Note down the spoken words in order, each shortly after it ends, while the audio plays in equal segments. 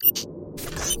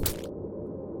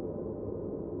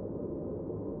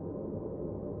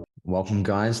Welcome,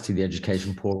 guys, to the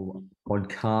Education Portal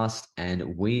podcast.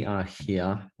 And we are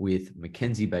here with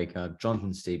Mackenzie Baker,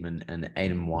 Jonathan Steedman, and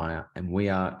Aidan Muir. And we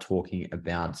are talking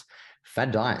about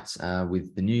fad diets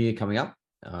with the new year coming up.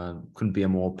 Couldn't be a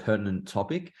more pertinent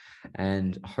topic.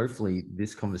 And hopefully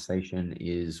this conversation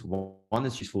is one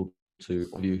that's useful to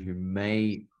all of you who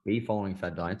may be following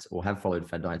fad diets or have followed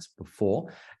fad diets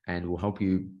before, and will help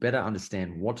you better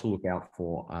understand what to look out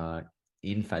for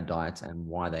in fad diets and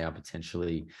why they are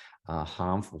potentially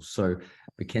harmful. So,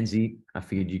 Mackenzie, I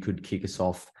figured you could kick us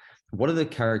off. What are the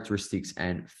characteristics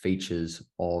and features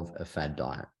of a fad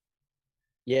diet?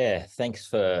 Yeah, thanks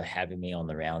for having me on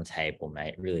the roundtable,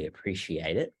 mate. Really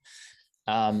appreciate it.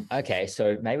 Okay,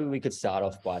 so maybe we could start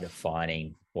off by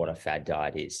defining what a fad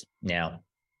diet is. Now,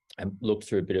 I looked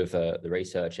through a bit of the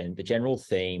research, and the general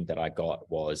theme that I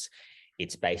got was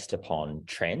it's based upon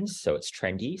trends. So it's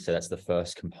trendy. So that's the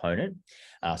first component.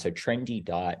 So trendy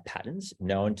diet patterns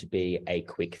known to be a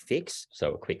quick fix.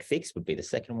 So a quick fix would be the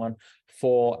second one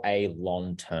for a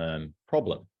long-term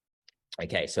problem.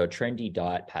 Okay, so a trendy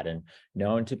diet pattern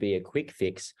known to be a quick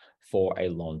fix for a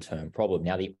long-term problem.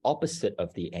 Now, the opposite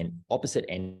end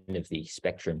of the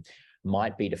spectrum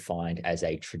might be defined as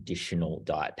a traditional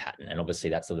diet pattern. And obviously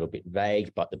that's a little bit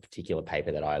vague, but the particular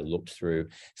paper that I looked through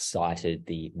cited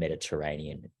the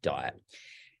Mediterranean diet.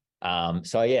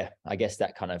 So yeah, I guess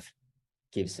that kind of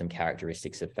gives some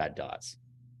characteristics of fad diets.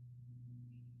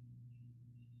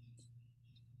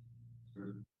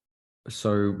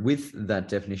 So with that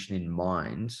definition in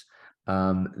mind,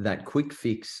 that quick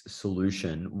fix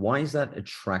solution, why is that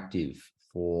attractive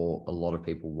for a lot of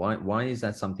people? Why is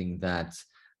that something that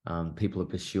people are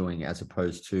pursuing, as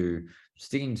opposed to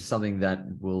sticking to something that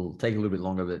will take a little bit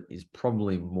longer, but is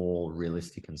probably more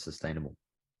realistic and sustainable?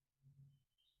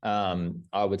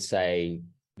 I would say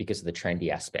because of the trendy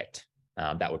aspect.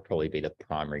 That would probably be the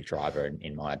primary driver,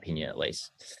 in my opinion, at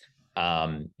least.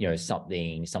 Someone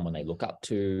they look up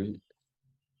to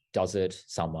does it,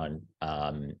 someone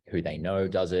who they know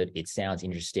does it. It sounds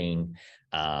interesting.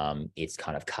 It's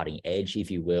kind of cutting edge,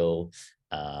 if you will.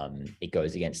 It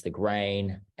goes against the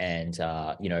grain, and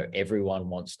everyone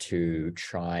wants to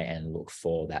try and look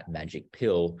for that magic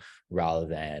pill rather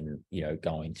than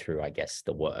going through, I guess,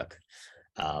 the work.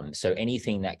 So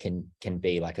anything that can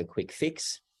be like a quick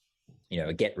fix,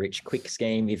 a get rich quick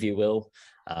scheme, if you will,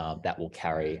 that will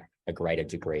carry a greater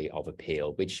degree of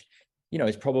appeal, which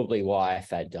is probably why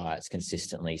fad diets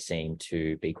consistently seem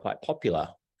to be quite popular,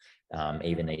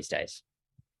 even these days.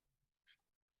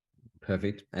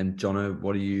 Perfect. And Jono,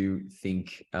 what do you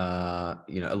think? A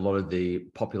lot of the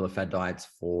popular fad diets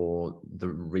for the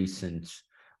recent,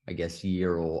 I guess,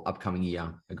 year or upcoming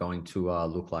year are going to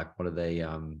look like. What do they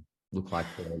look like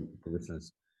for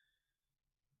listeners?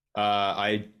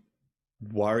 I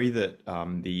worry that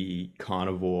the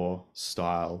carnivore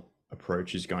style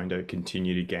approach is going to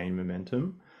continue to gain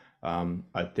momentum.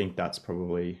 I think I'd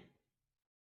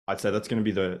say that's going to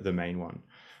be the main one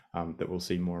that we'll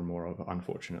see more and more of,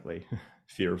 unfortunately.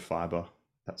 Fear of fiber,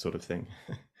 that sort of thing.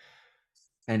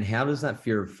 And how does that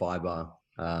fear of fiber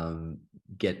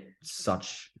get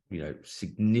such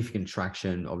significant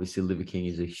traction? Obviously, Liver King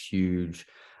is a huge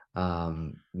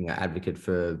advocate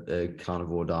for a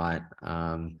carnivore diet,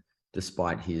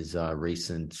 despite his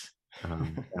recent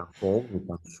downfall, which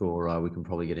I'm sure we can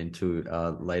probably get into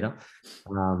later.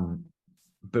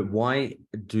 But why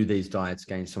do these diets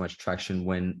gain so much traction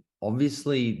when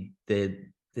obviously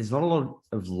there's not a lot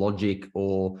of logic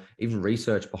or even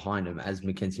research behind them? As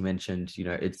Mackenzie mentioned,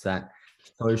 it's that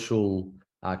social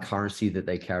currency that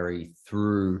they carry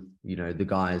through, the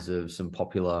guise of some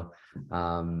popular,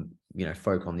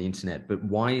 folk on the internet. But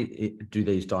why do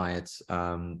these diets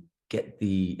get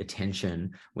the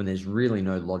attention when there's really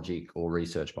no logic or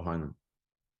research behind them?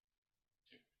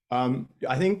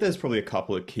 I think there's probably a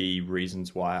couple of key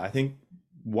reasons why. I think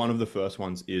one of the first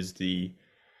ones is the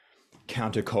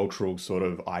countercultural sort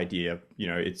of idea.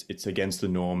 It's against the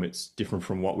norm. It's different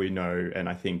from what we know. And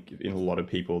I think in a lot of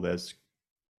people,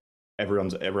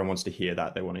 everyone wants to hear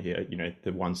that. They want to hear,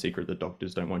 the one secret the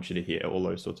doctors don't want you to hear, all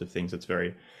those sorts of things.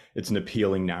 It's an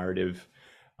appealing narrative.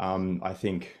 I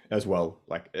think as well,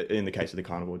 like in the case of the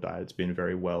carnivore diet, it's been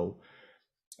very well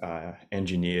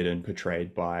engineered and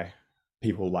portrayed by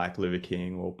people like Liver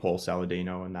King or Paul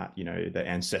Saladino, and that, the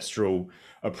ancestral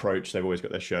approach. They've always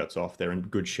got their shirts off. They're in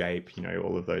good shape.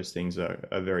 All of those things are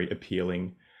very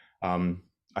appealing.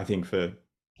 I think for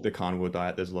the carnivore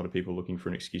diet, there's a lot of people looking for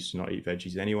an excuse to not eat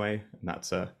veggies anyway, and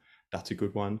that's a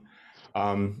good one.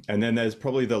 And then there's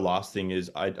probably the last thing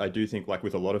is I do think, like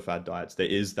with a lot of fad diets, there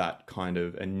is that kind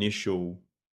of initial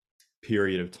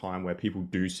period of time where people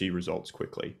do see results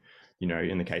quickly. You know,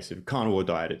 in the case of carnivore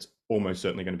diet, it's almost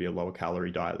certainly going to be a lower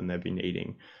calorie diet than they've been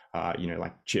eating. You know,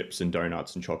 like chips and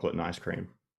donuts and chocolate and ice cream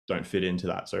don't fit into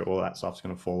that. So all that stuff's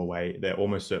going to fall away. They're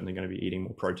almost certainly going to be eating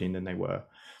more protein than they were.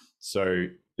 So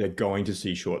they're going to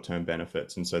see short-term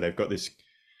benefits. And so they've got this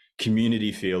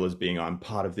community feel as being, I'm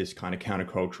part of this kind of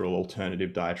countercultural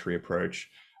alternative dietary approach.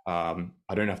 I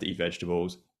don't have to eat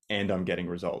vegetables and I'm getting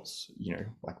results. You know,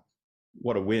 like,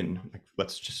 what a win. Like,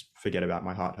 let's just forget about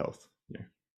my heart health. You know?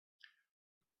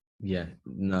 Yeah,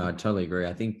 no, I totally agree.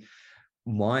 I think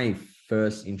my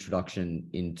first introduction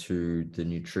into the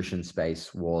nutrition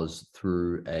space was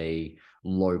through a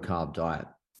low carb diet.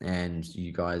 And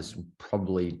you guys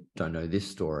probably don't know this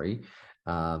story,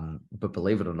 but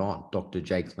believe it or not, Dr.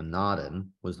 Jacob and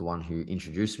was the one who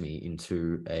introduced me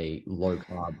into a low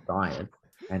carb diet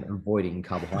and avoiding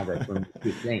carbohydrates when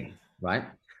we were 15, right?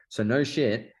 So no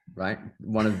shit, right?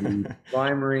 One of the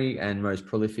primary and most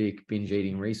prolific binge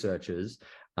eating researchers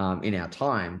in our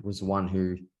time was the one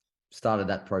who started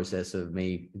that process of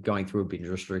me going through a binge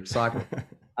restrict cycle.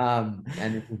 And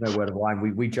there's no word of lie.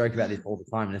 We joke about this all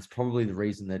the time, and it's probably the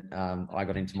reason that I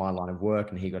got into my line of work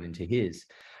and he got into his.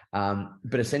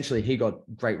 But essentially, he got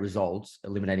great results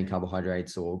eliminating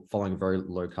carbohydrates or following a very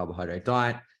low carbohydrate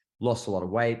diet, lost a lot of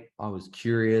weight. I was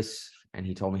curious, and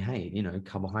he told me, hey, you know,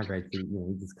 carbohydrates,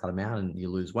 you just cut them out and you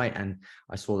lose weight. And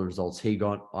I saw the results he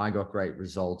got. I got great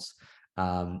results.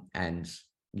 And,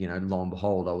 you know, lo and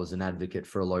behold, I was an advocate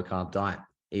for a low carb diet.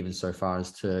 Even so far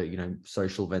as to, you know,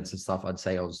 social events and stuff, I'd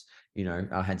say I was, you know,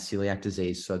 I had celiac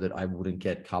disease so that I wouldn't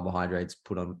get carbohydrates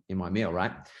put on in my meal,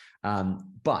 right?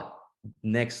 But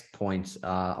next point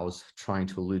I was trying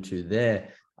to allude to there,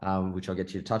 which I'll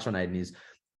get you to touch on, Aidan, is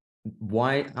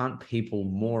why aren't people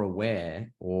more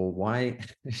aware, or why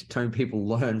don't people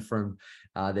learn from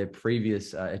their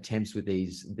previous attempts with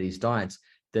these diets,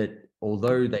 that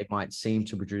although they might seem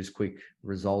to produce quick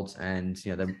results and,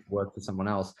 you know, they work for someone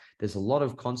else, there's a lot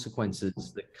of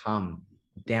consequences that come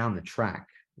down the track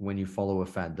when you follow a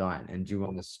fad diet. And do you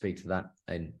want to speak to that,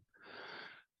 Aidan?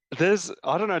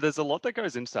 I don't know, there's a lot that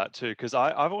goes into that too, because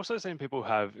I've also seen people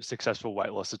have successful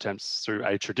weight loss attempts through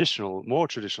a more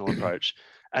traditional approach.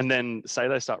 And then say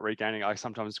they start regaining, I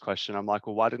sometimes question, I'm like,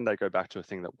 well, why didn't they go back to a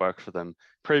thing that worked for them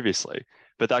previously?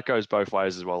 But that goes both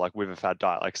ways as well. Like with a fad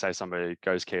diet, like say somebody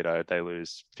goes keto, they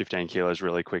lose 15 kilos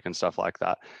really quick and stuff like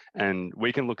that. And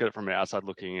we can look at it from the outside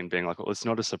looking in, being like, well, it's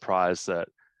not a surprise that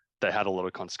they had a lot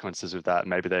of consequences with that.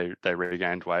 Maybe they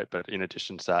regained weight, but in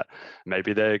addition to that,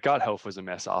 maybe their gut health was a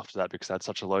mess after that because they had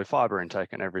such a low fiber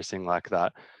intake and everything like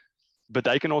that. But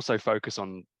they can also focus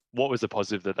on what was the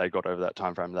positive that they got over that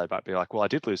time frame. They might be like, well, I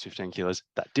did lose 15 kilos.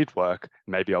 That did work.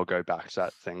 Maybe I'll go back to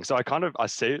that thing. So I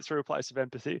see it through a place of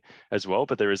empathy as well,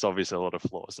 but there is obviously a lot of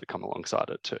flaws that come alongside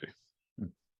it too.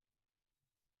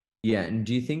 Yeah. And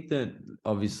do you think that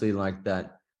obviously like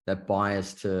that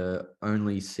bias to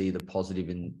only see the positive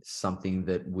in something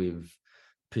that we've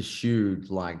pursued,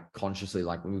 like consciously,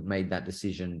 like we've made that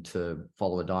decision to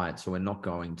follow a diet, so we're not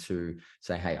going to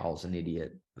say, hey, I was an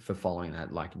idiot for following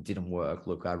that, like it didn't work,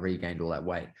 look, I regained all that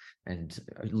weight, and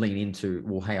lean into,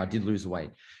 well, hey, I did lose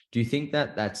weight. Do you think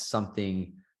that that's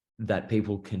something that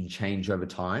people can change over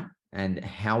time? And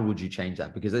how would you change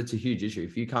that? Because it's a huge issue.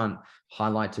 If you can't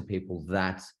highlight to people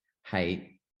that,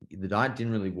 hey, the diet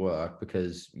didn't really work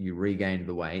because you regained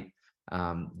the weight,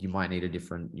 you might need a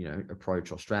different, you know,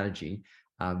 approach or strategy.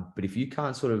 But if you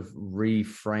can't sort of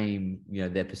reframe, you know,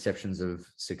 their perceptions of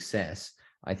success,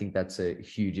 I think that's a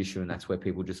huge issue. And that's where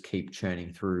people just keep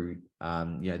churning through,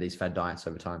 you know, these fad diets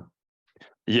over time.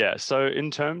 Yeah. So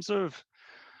in terms of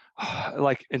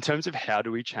how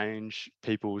do we change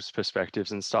people's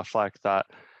perspectives and stuff like that,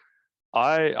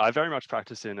 I very much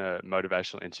practice in a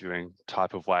motivational interviewing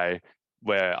type of way,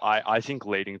 where I think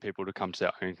leading people to come to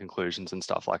their own conclusions and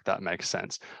stuff like that makes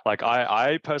sense. Like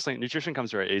I personally, nutrition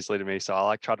comes very easily to me. So I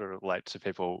like try to relate to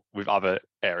people with other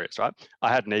areas, right?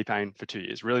 I had knee pain for 2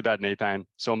 years, really bad knee pain,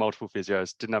 saw multiple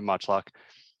physios, didn't have much luck.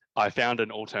 I found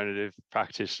an alternative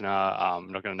practitioner,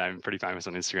 I'm not going to name him, pretty famous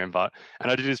on Instagram,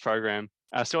 and I did his program.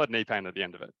 I still had knee pain at the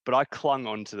end of it, but I clung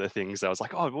on to the things. I was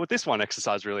like, oh, well, this one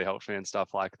exercise really helped me and stuff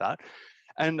like that.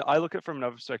 And I look at it from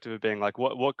another perspective of being like,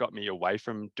 what got me away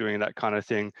from doing that kind of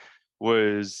thing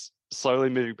was slowly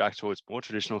moving back towards more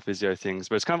traditional physio things.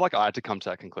 But it's kind of like I had to come to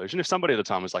that conclusion. If somebody at the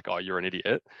time was like, oh, you're an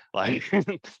idiot, like,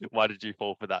 why did you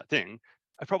fall for that thing?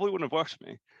 It probably wouldn't have worked for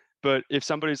me. But if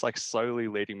somebody's like slowly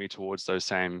leading me towards those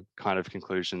same kind of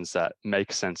conclusions that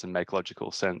make sense and make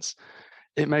logical sense,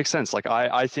 it makes sense. Like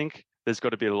I think there's got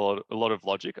to be a lot of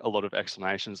logic, a lot of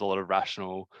explanations, a lot of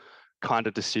rational kind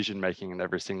of decision making and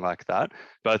everything like that.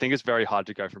 But I think it's very hard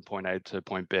to go from point A to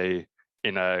point B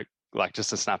in a like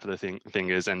just a snap of the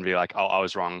fingers and be like, oh, I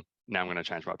was wrong. Now I'm going to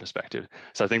change my perspective.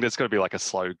 So I think there's got to be like a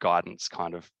slow guidance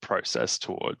kind of process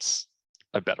towards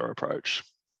a better approach.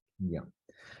 Yeah.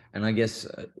 And I guess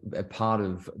a part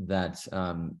of that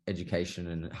education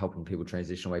and helping people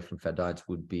transition away from fad diets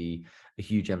would be a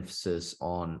huge emphasis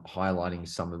on highlighting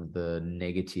some of the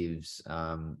negatives,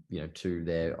 to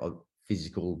their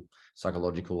physical,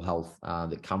 psychological health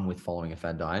that come with following a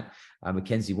fad diet.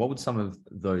 Mackenzie, what would some of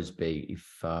those be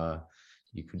if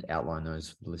you could outline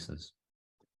those for the listeners?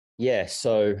 Yeah,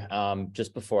 so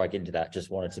just before I get into that, just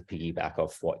wanted to piggyback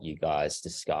off what you guys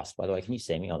discussed. By the way, can you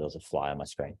see me? Oh, there was a fly on my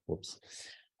screen. Whoops.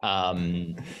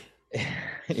 Yeah.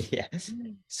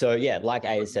 So yeah, like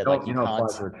Aidan said, like you know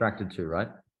what flies are attracted to, right?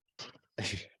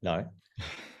 No.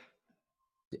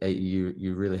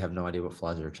 You really have no idea what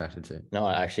flies are attracted to. No,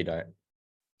 I actually don't.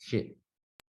 Shit.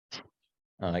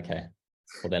 Oh, okay.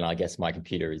 Well, then I guess my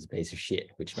computer is a piece of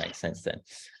shit, which makes sense then.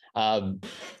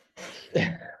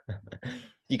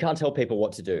 You can't tell people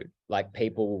what to do. Like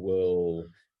people will,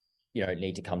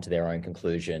 need to come to their own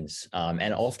conclusions.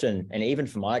 And often, and even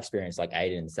from my experience, like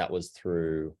Aidan's, that was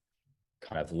through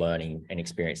kind of learning and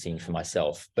experiencing for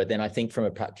myself. But then I think from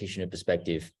a practitioner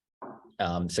perspective,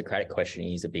 Socratic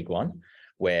questioning is a big one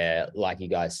where, like you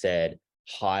guys said,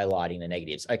 highlighting the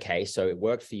negatives. Okay, so it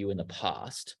worked for you in the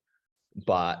past,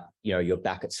 but you're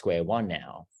back at square one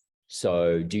now.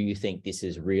 So do you think this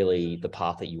is really the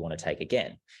path that you want to take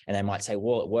again? And they might say,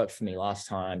 well, it worked for me last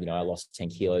time, I lost 10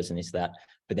 kilos and this, that.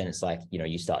 But then it's like,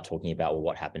 you start talking about, well,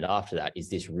 what happened after that? Is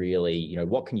this really,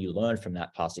 what can you learn from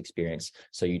that past experience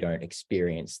so you don't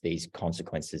experience these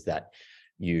consequences that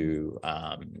you,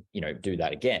 do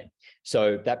that again?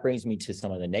 So that brings me to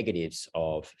some of the negatives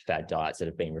of fad diets that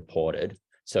have been reported.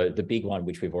 So the big one,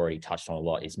 which we've already touched on a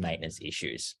lot, is maintenance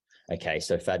issues. Okay,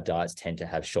 so fad diets tend to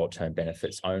have short-term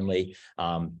benefits only.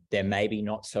 They're maybe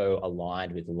not so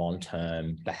aligned with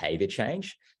long-term behavior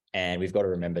change. And we've got to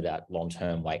remember that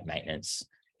long-term weight maintenance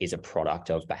is a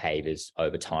product of behaviors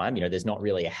over time. There's not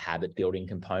really a habit building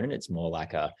component. It's more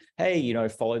like a, hey,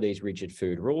 follow these rigid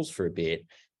food rules for a bit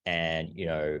and,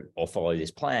 or follow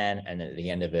this plan. And then at the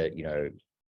end of it,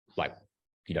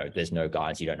 there's no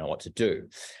guidance, you don't know what to do.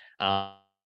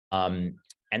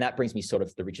 And that brings me sort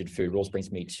of the rigid food rules brings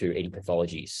me to eating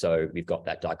pathology. So we've got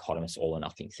that dichotomous all or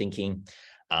nothing thinking.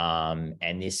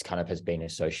 And this kind of has been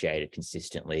associated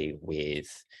consistently with,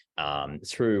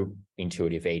 through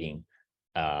intuitive eating,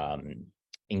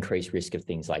 increased risk of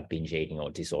things like binge eating or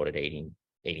disordered eating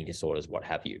disorders, what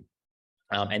have you.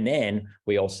 And then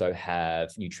we also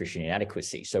have nutrition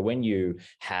inadequacy. So when you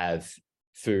have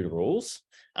food rules,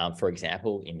 for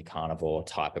example, in the carnivore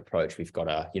type approach, we've got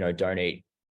a, don't eat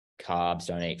carbs,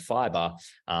 don't eat fiber,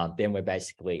 then we're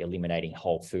basically eliminating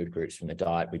whole food groups from the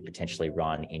diet. We potentially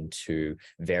run into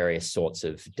various sorts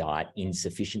of diet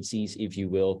insufficiencies, if you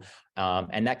will.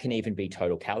 And that can even be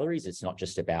total calories. It's not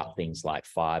just about things like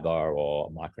fiber or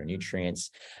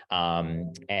micronutrients.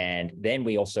 And then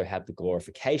we also have the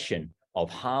glorification of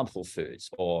harmful foods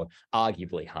or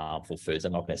arguably harmful foods.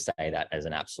 I'm not going to say that as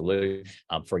an absolute.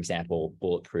 For example,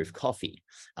 bulletproof coffee,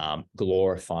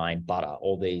 glorifying butter,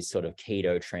 all these sort of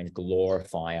keto trends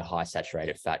glorify a high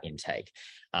saturated fat intake,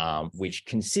 which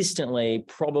consistently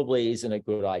probably isn't a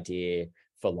good idea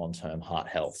for long-term heart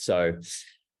health. So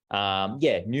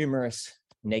numerous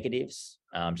negatives.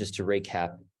 Just to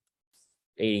recap,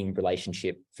 eating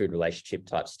relationship, food relationship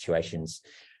type situations,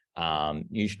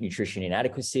 nutrition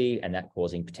inadequacy, and that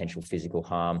causing potential physical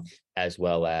harm, as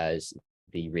well as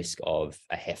the risk of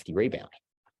a hefty rebound.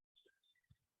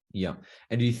 Yeah.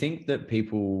 And do you think that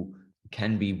people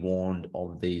can be warned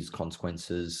of these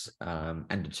consequences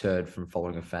and deterred from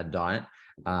following a fad diet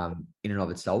in and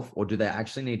of itself? Or do they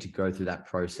actually need to go through that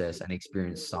process and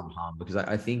experience some harm? Because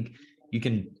I think you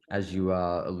can, as you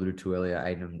alluded to earlier,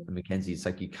 Aidan and Mackenzie, it's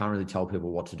like you can't really tell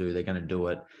people what to do. They're going to do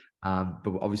it.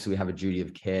 But obviously we have a duty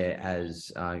of care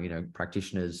as,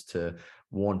 practitioners to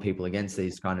warn people against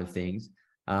these kind of things.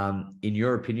 In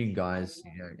your opinion, guys,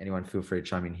 anyone feel free to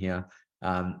chime in here.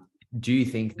 Do you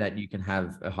think that you can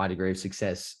have a high degree of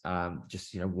success,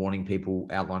 just, warning people,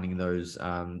 outlining those,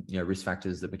 risk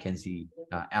factors that Mackenzie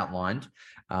outlined,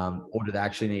 or do they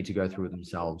actually need to go through it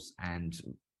themselves and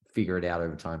figure it out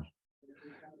over time?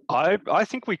 I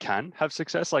think we can have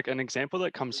success. Like an example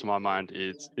that comes to my mind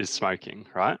is smoking,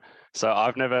 right? So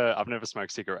I've never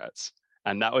smoked cigarettes,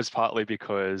 and that was partly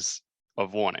because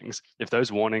of warnings. If those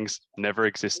warnings never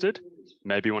existed,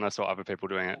 maybe when I saw other people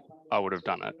doing it, I would have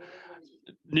done it.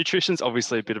 Nutrition's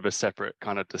obviously a bit of a separate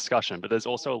kind of discussion, but there's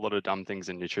also a lot of dumb things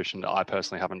in nutrition that I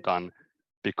personally haven't done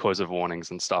because of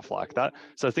warnings and stuff like that.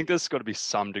 So I think there's got to be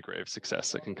some degree of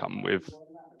success that can come with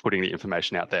putting the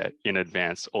information out there in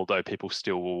advance, although people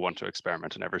still will want to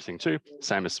experiment and everything too,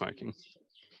 same as smoking.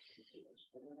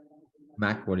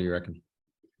 Mac, what do you reckon?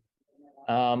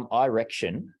 I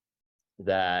reckon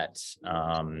that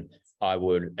I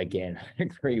would, again,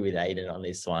 agree with Aidan on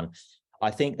this one.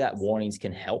 I think that warnings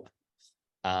can help.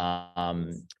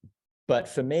 But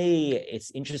for me,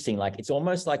 it's interesting. Like, it's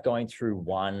almost like going through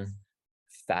one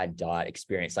fad diet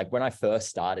experience. Like, when I first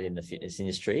started in the fitness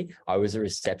industry, I was a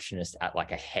receptionist at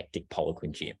like a hectic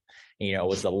Poliquin gym. You know, it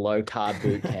was the low carb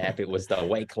boot camp. It was the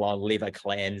week-long liver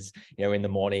cleanse. You know, in the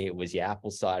morning, it was your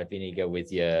apple cider vinegar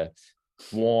with your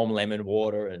warm lemon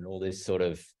water and all this sort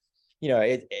of, you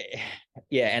know,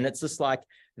 yeah. And it's just like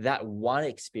that one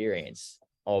experience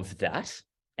of that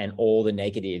and all the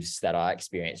negatives that I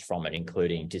experienced from it,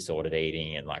 including disordered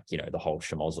eating and, like, you know, the whole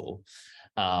schmozzle,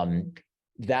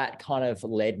 that kind of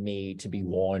led me to be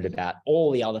warned about all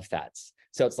the other fads.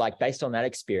 So it's like, based on that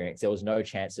experience, there was no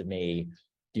chance of me,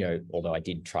 you know, although I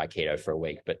did try keto for a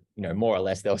week, but, you know, more or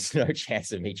less, there was no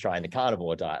chance of me trying the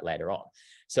carnivore diet later on.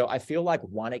 So I feel like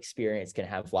one experience can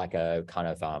have like a kind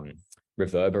of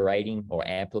reverberating or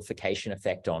amplification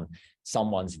effect on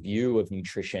someone's view of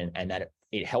nutrition, and that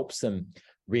it helps them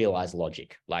realize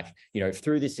logic. Like, you know,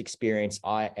 through this experience,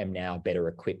 I am now better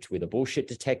equipped with a bullshit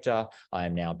detector. I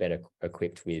am now better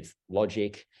equipped with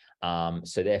logic.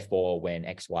 So therefore, when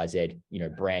XYZ, you know,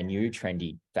 brand new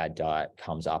trendy fad diet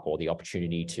comes up, or the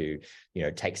opportunity to, you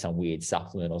know, take some weird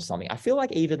supplement or something, I feel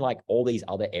like even like all these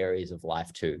other areas of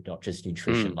life too, not just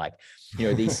nutrition, like, you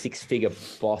know, these 6-figure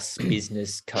boss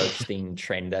business coach thing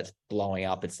trend that's blowing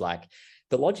up. It's like,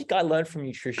 the logic I learned from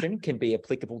nutrition can be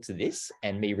applicable to this,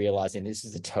 and me realizing this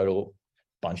is a total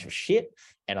bunch of shit,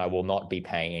 and I will not be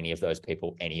paying any of those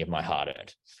people any of my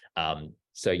hard-earned.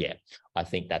 So yeah, I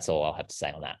think that's all I'll have to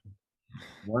say on that.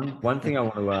 One thing I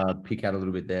want to pick out a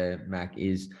little bit there, Mac,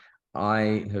 is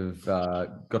I have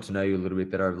got to know you a little bit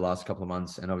better over the last couple of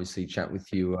months, and obviously chat with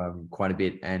you quite a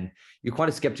bit. And you're quite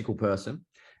a skeptical person,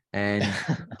 and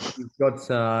you've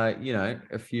got you know,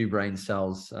 a few brain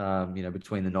cells, you know,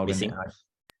 between the noggin.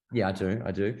 Yeah,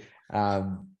 I do.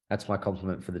 That's my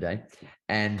compliment for the day.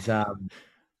 And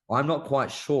I'm not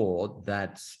quite sure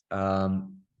that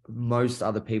most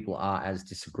other people are as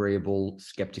disagreeable,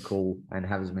 skeptical, and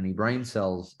have as many brain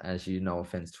cells as you. No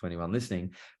offense to anyone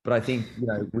listening, but I think, you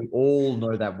know, we all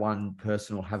know that one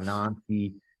person will have an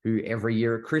auntie who every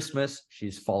year at Christmas,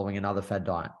 she's following another fad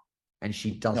diet, and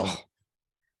she doesn't,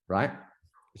 right?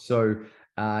 So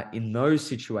in those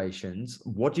situations,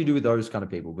 what do you do with those kind of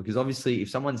people? Because obviously, if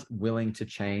someone's willing to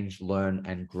change, learn,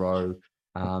 and grow,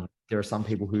 there are some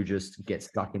people who just get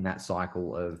stuck in that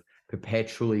cycle of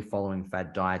perpetually following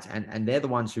fad diets, and they're the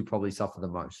ones who probably suffer the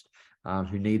most,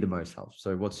 who need the most help.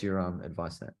 So what's your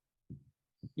advice there?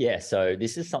 Yeah, so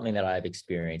this is something that I've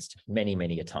experienced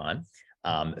many a time.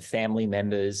 Family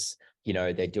members, you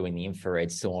know, they're doing the infrared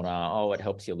sauna. Oh, it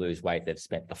helps you lose weight. They've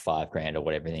spent the $5,000 or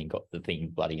whatever, and got the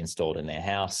thing bloody installed in their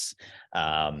house,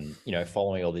 you know,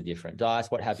 following all the different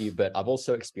diets, what have you. But I've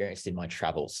also experienced in my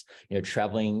travels, you know,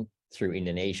 traveling through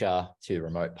Indonesia to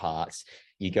remote parts,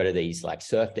 you go to these like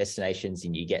surf destinations,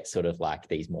 and you get sort of like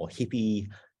these more hippie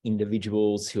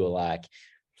individuals who are like,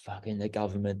 fucking the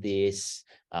government this,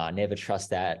 never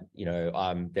trust that, you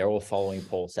know, they're all following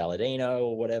Paul Saladino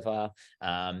or whatever.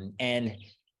 And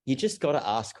you just got to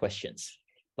ask questions.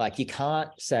 Like, you can't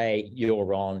say you're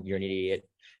wrong, you're an idiot.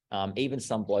 Even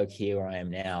some bloke here where I am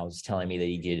now was telling me that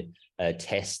he did a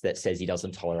test that says he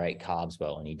doesn't tolerate carbs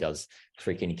well, and he does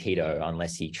freaking keto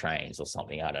unless he trains or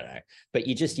something. I don't know. But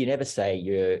you never say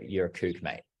you're a kook,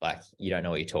 mate. Like, you don't know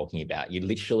what you're talking about. You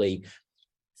literally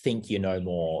think you know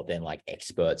more than like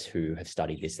experts who have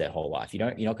studied this their whole life.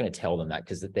 You're not going to tell them that,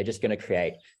 because they're just going to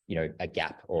create, you know, a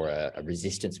gap or a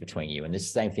resistance between you. And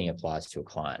this same thing applies to a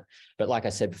client. But like I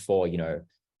said before, you know,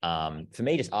 for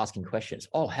me, just asking questions.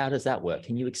 Oh, how does that work?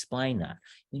 Can you explain that?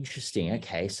 Interesting.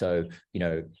 Okay. So, you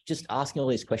know, just asking all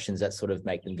these questions that sort of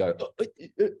make them go,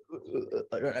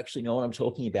 I don't actually know what I'm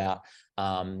talking about.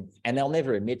 And they'll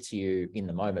never admit to you in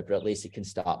the moment, but at least it can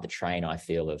start the train, I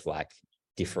feel, of like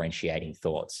differentiating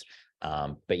thoughts.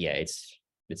 But yeah, it's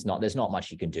not, there's not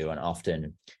much you can do. And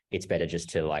often it's better just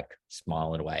to like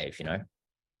smile and wave, you know?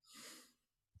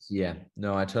 Yeah,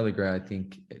 no, I totally agree. I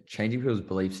think changing people's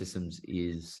belief systems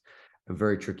is a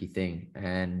very tricky thing.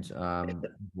 And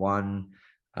one,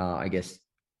 I guess,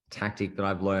 tactic that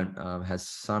I've learned has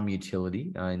some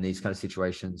utility in these kind of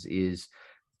situations is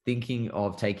thinking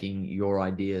of taking your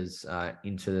ideas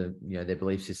into, you know, their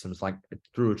belief systems, like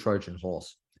through a Trojan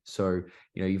horse. So,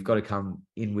 you know, you've got to come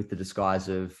in with the disguise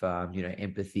of, you know,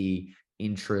 empathy,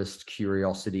 interest,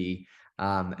 curiosity,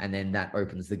 and then that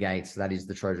opens the gates. That is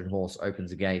the Trojan horse,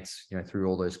 opens the gates, through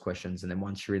all those questions. And then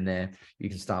once you're in there, you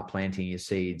can start planting your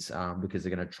seeds, because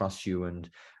they're going to trust you, and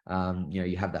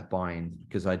you have that buy-in.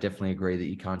 Because I definitely agree that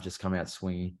you can't just come out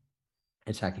swinging,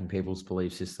 attacking people's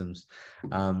belief systems.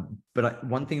 But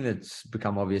one thing that's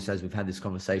become obvious as we've had this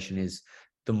conversation is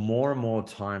the more and more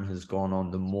time has gone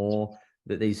on, the more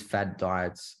that these fad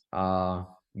diets are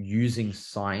using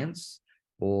science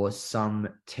or some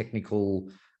technical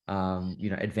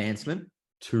advancement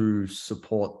to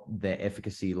support their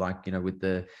efficacy, like with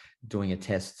the doing a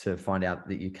test to find out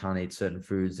that you can't eat certain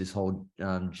foods, this whole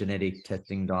genetic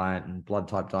testing diet and blood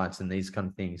type diets and these kind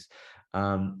of things.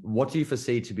 What do you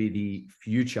foresee to be the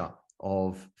future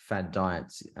of fad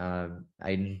diets?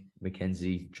 Aidan,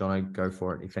 Mackenzie, Jono, go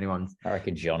for it. If anyone, I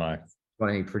reckon Jono got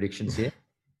any predictions here?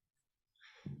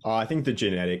 I think the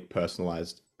genetic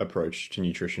personalized approach to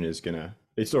nutrition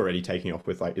it's already taking off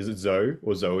with, like, is it Zoe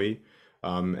or Zoe?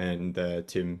 And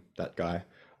Tim, that guy.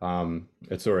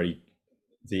 It's already,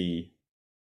 the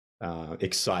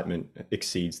excitement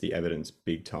exceeds the evidence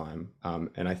big time.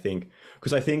 And I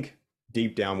think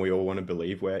deep down, we all want to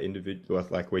believe we're individual,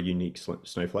 like we're unique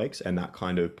snowflakes, and that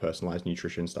kind of personalized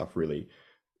nutrition stuff really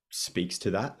speaks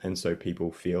to that. And so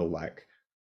people feel like,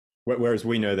 whereas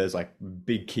we know there's like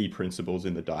big key principles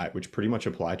in the diet, which pretty much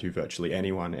apply to virtually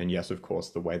anyone. And yes, of course,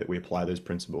 the way that we apply those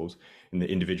principles in the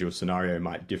individual scenario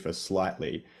might differ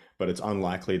slightly, but it's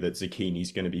unlikely that zucchini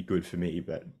is going to be good for me,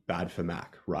 but bad for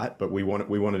Mac, right? But we want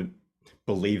to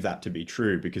believe that to be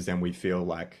true, because then we feel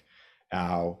like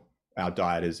our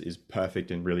diet is perfect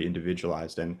and really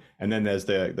individualized. And then there's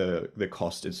the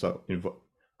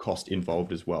cost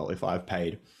involved as well. If I've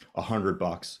paid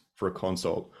 $100 for a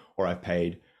consult, or I've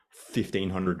paid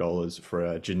 $1,500 for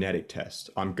a genetic test,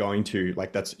 I'm going to,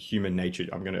 like, that's human nature.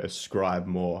 I'm going to ascribe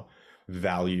more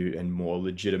value and more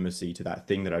legitimacy to that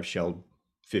thing that I've shelled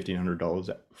 $1,500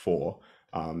 for.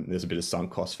 There's a bit of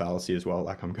sunk cost fallacy as well.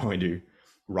 Like, I'm going to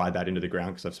ride that into the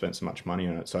ground because I've spent so much money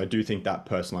on it. So I do think that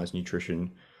personalized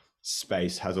nutrition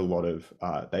space has a lot of,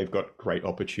 they've got great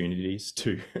opportunities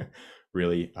to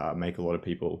really make a lot of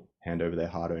people hand over their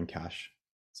hard-earned cash.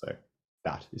 So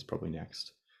that is probably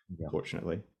next,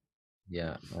 unfortunately.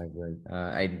 Yeah, I agree.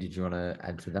 Aidan, did you want to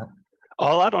add to that?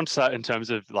 I'll add on to that in terms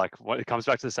of, like, what it comes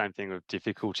back to the same thing of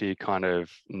difficulty kind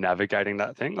of navigating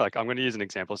that thing. Like, I'm going to use an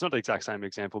example. It's not the exact same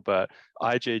example, but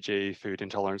IgG, food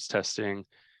intolerance testing,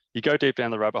 you go deep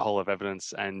down the rabbit hole of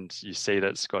evidence and you see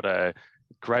that it's got a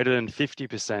greater than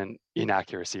 50%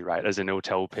 inaccuracy rate, as in it'll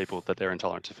tell people that they're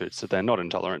intolerant to foods that they're not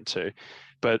intolerant to,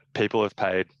 but people have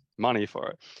paid money for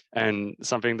it. And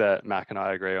something that Mac and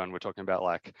I agree on, we're talking about,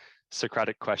 like,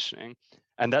 Socratic questioning.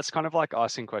 And that's kind of like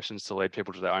asking questions to lead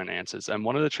people to their own answers. And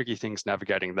one of the tricky things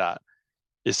navigating that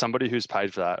is somebody who's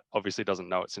paid for that obviously doesn't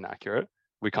know it's inaccurate.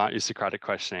 We can't use Socratic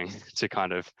questioning to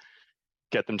kind of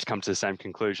get them to come to the same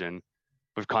conclusion.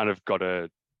 We've kind of got to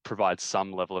provide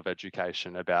some level of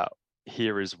education about,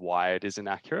 here is why it is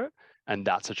inaccurate. And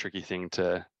that's a tricky thing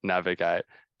to navigate,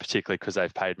 particularly because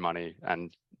they've paid money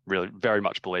and really very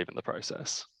much believe in the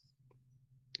process.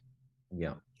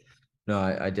 Yeah. No,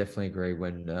 I definitely agree.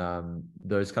 When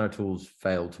those kind of tools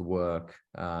fail to work,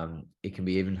 it can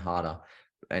be even harder.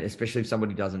 And especially if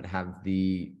somebody doesn't have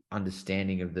the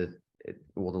understanding of the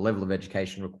level of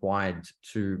education required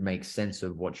to make sense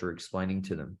of what you're explaining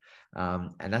to them.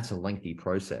 And that's a lengthy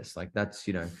process. Like, that's,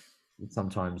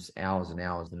 sometimes hours and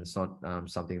hours, and it's not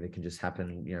something that can just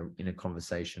happen, in a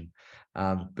conversation.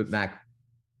 But Mac,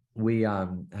 we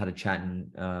had a chat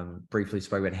and briefly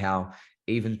spoke about how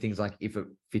even things like if it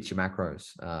fits your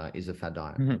macros is a fad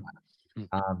diet,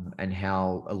 and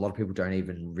how a lot of people don't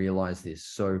even realize this.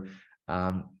 So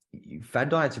fad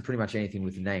diets are pretty much anything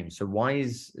with a name. So why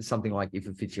is something like if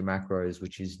it fits your macros,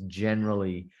 which is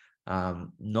generally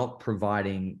not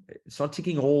providing, it's not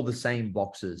ticking all the same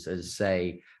boxes as,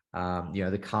 say,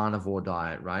 the carnivore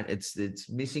diet, right? It's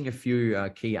missing a few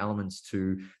key elements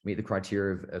to meet the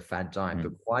criteria of a fad diet.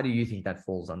 But why do you think that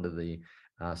falls under the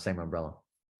same umbrella?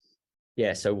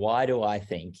 Yeah, so why do I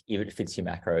think if it fits your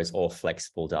macros or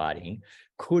flexible dieting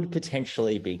could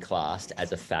potentially be classed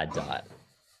as a fad diet?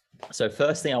 So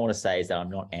first thing I want to say is that I'm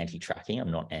not anti-tracking. I'm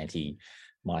not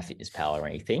anti-MyFitnessPal or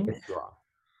anything. Yes, you are.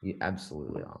 You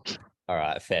absolutely are. All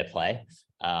right, fair play.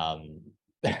 But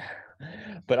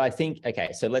I think,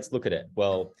 okay, so let's look at it.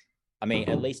 Well, I mean,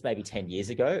 at least maybe 10 years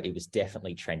ago, it was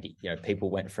definitely trendy. People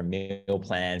went from meal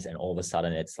plans and all of a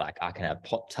sudden it's like, I can have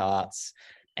Pop-Tarts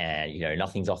and,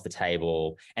 nothing's off the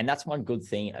table. And that's one good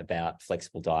thing about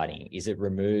flexible dieting is it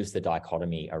removes the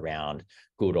dichotomy around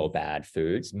good or bad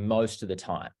foods most of the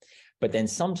time. But then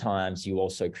sometimes you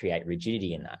also create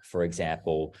rigidity in that. For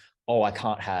example, oh, I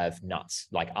can't have nuts,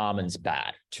 like almonds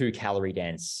bad, too calorie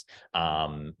dense,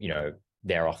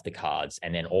 they're off the cards.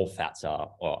 And then all fats are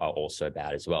also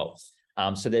bad as well.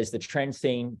 So there's the trend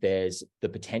thing, there's the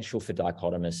potential for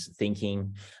dichotomous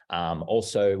thinking.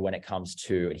 Also, when it comes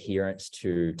to adherence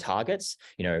to targets,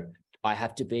 I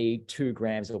have to be 2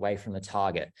 grams away from the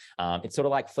target. It's sort of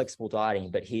like flexible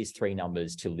dieting, but here's 3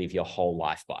 numbers to live your whole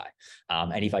life by.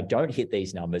 And if I don't hit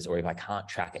these numbers, or if I can't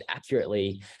track it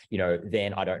accurately,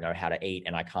 then I don't know how to eat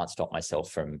and I can't stop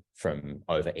myself from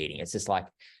overeating. It's just like,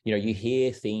 you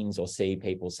hear things or see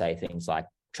people say things like,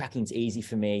 tracking's easy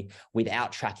for me.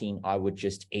 Without tracking, I would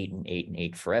just eat and eat and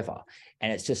eat forever.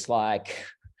 And it's just like,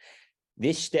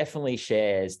 this definitely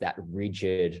shares that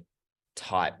rigid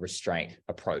type restraint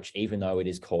approach, even though it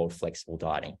is called flexible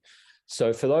dieting.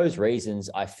 So for those reasons,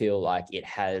 I feel like it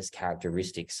has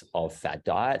characteristics of fad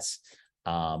diets,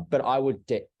 but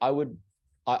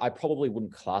I probably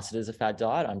wouldn't class it as a fad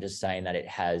diet. I'm just saying that it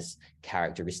has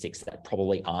characteristics that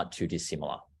probably aren't too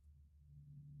dissimilar.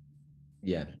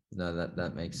 Yeah, no,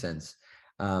 that makes sense.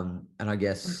 And I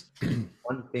guess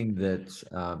one thing that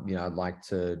I'd like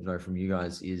to know from you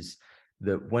guys is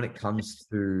that when it comes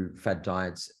to fad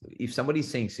diets, if somebody's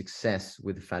seeing success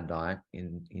with a fad diet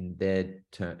in their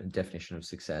definition of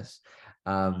success,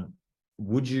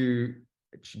 would you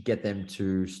get them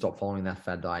to stop following that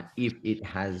fad diet if it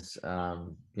has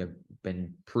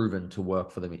been proven to work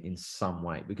for them in some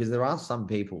way? Because there are some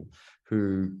people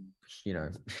who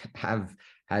have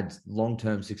had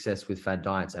long-term success with fad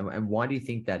diets, and why do you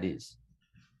think that is?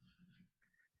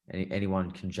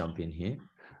 Anyone can jump in here.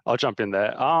 I'll jump in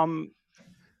there.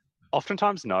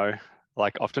 Oftentimes, no.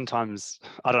 Like, oftentimes,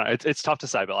 I don't know. It's tough to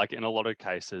say, but like in a lot of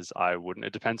cases, I wouldn't.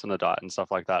 It depends on the diet and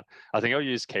stuff like that. I think I'll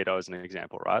use keto as an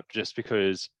example, right? Just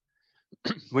because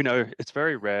we know it's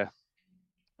very rare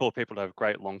for people to have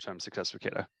great long-term success with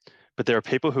keto, but there are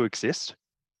people who exist,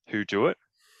 who do it,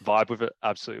 vibe with it,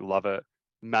 absolutely love it,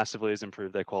 massively has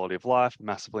improved their quality of life,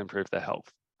 massively improved their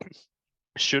health.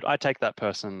 Should I take that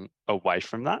person away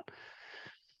from that?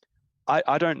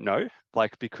 I don't know,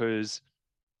 because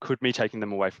could me taking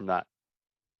them away from that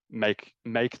make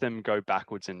them go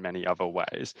backwards in many other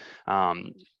ways?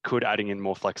 Could adding in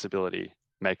more flexibility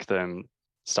make them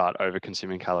start over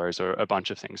consuming calories, or a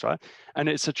bunch of things, right? And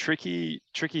it's a tricky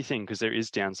thing, because there is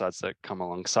downsides that come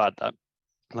alongside that,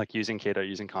 like using keto,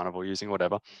 using carnivore, using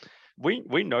whatever.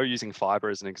 We know, using fiber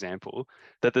as an example,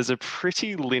 that there's a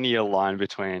pretty linear line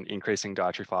between increasing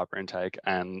dietary fiber intake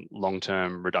and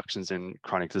long-term reductions in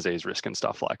chronic disease risk and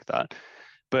stuff like that.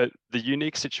 But the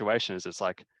unique situation is, it's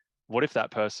like, what if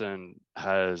that person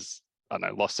has, I don't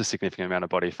know, lost a significant amount of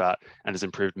body fat and has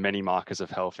improved many markers of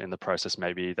health in the process?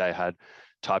 Maybe they had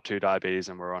type 2 diabetes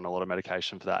and were on a lot of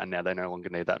medication for that, and now they no longer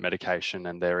need that medication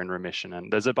and they're in remission,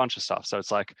 and there's a bunch of stuff. So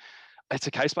it's like, it's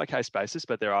a case-by-case basis,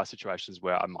 but there are situations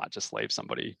where I might just leave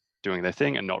somebody doing their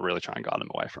thing and not really try and guide them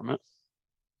away from it.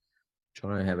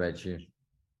 Jono, how about you?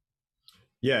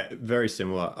 Yeah, very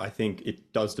similar. I think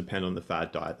it does depend on the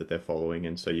fad diet that they're following,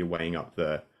 and so you're weighing up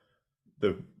the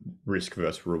risk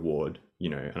versus reward,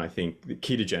 and I think the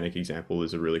ketogenic example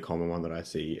is a really common one that I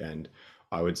see, and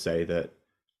I would say that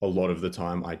a lot of the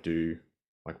time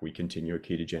we continue a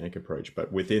ketogenic approach,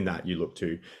 but within that you look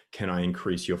to, can I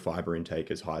increase your fiber intake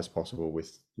as high as possible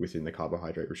within the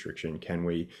carbohydrate restriction? Can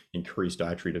we increase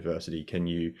dietary diversity? Can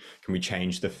we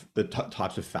change the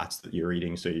types of fats that you're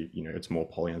eating, so it's more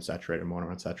polyunsaturated,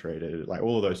 monounsaturated, like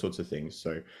all of those sorts of things.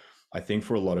 So I think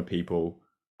for a lot of people,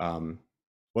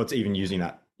 it's even using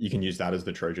that, you can use that as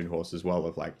the Trojan horse as well,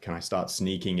 of like, can I start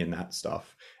sneaking in that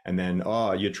stuff? And then,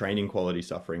 your training quality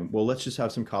suffering. Well, let's just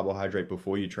have some carbohydrate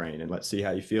before you train and let's see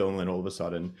how you feel. And then all of a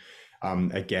sudden,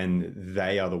 again,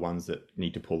 they are the ones that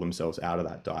need to pull themselves out of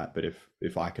that diet. But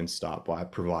if I can start by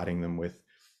providing them with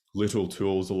little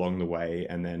tools along the way,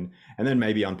 and then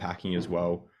maybe unpacking as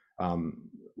well,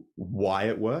 why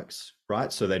it works,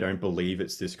 right? So they don't believe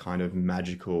it's this kind of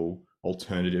magical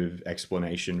alternative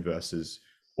explanation versus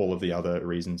all of the other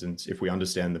reasons. And if we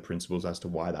understand the principles as to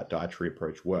why that dietary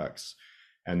approach works,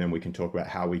 and then we can talk about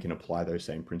how we can apply those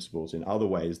same principles in other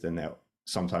ways, then they're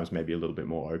sometimes maybe a little bit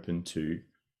more open to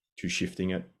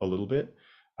shifting it a little bit.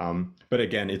 But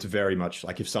again, it's very much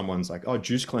like, if someone's like, oh,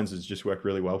 juice cleansers just work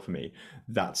really well for me,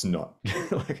 that's not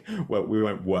like, well, we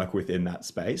won't work within that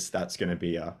space. That's going to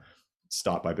be a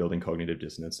start by building cognitive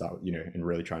dissonance, and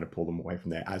really trying to pull them away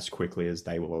from there as quickly as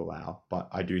they will allow. But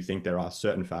I do think there are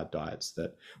certain fad diets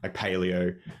that, like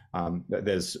paleo,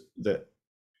 there's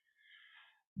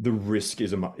the risk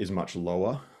is much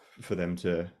lower for them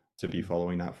to be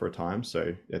following that for a time.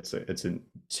 So it's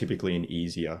typically an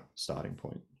easier starting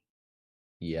point.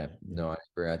 Yeah, no, I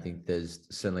agree. I think there's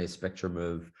certainly a spectrum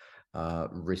of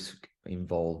risk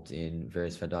involved in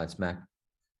various fad diets. Mac?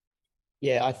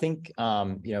 Yeah, I think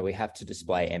we have to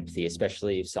display empathy,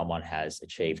 especially if someone has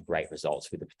achieved great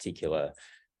results with a particular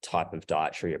type of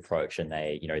dietary approach and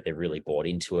they're really bought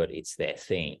into it. It's their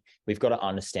thing. We've got to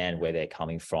understand where they're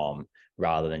coming from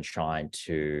rather than trying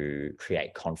to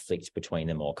create conflict between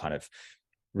them or kind of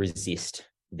resist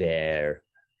their,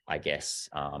 I guess,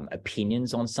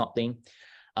 opinions on something.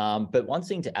 But one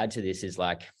thing to add to this is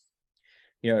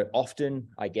often,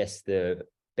 I guess, the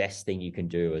best thing you can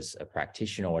do as a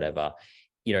practitioner or whatever,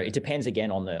 it depends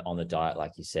again on the diet,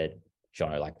 like you said,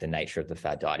 Jono, like the nature of the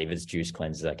fad diet. If it's juice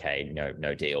cleanses, okay,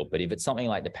 no deal. But if it's something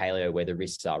like the paleo where the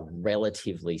risks are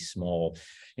relatively small,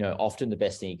 often the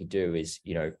best thing you can do is,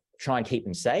 try and keep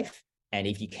them safe. And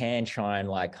if you can, try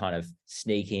and kind of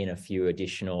sneak in a few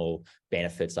additional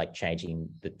benefits, like changing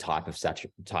the type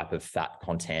of fat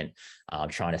content,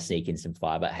 trying to sneak in some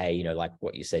fiber. Hey, like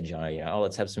what you said, Jono,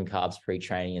 let's have some carbs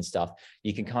pre-training and stuff.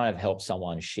 You can kind of help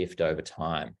someone shift over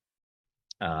time.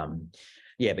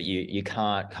 But you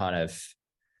can't kind of,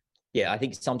 I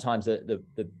think sometimes the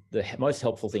most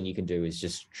helpful thing you can do is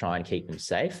just try and keep them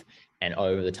safe, and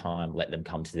over the time, let them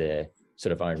come to their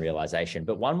sort of own realization.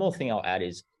 But one more thing I'll add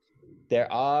is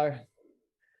there are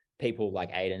people,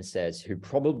 like Aidan says, who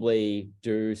probably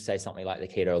do say something like the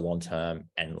keto long-term,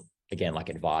 and again, like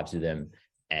it vibes with them,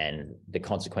 and the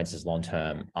consequences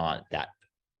long-term aren't that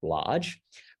large.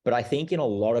 But I think in a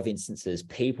lot of instances,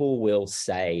 people will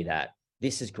say that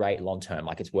this is great long-term,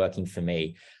 like it's working for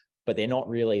me, but they're not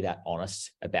really that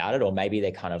honest about it. Or maybe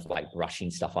they're kind of like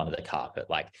brushing stuff under the carpet.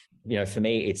 Like, for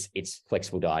me, it's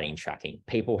flexible dieting tracking.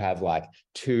 People have like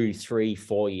 2, 3,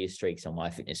 4 year streaks on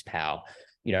MyFitnessPal,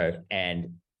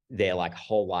 and their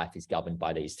whole life is governed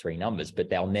by these 3 numbers, but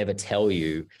they'll never tell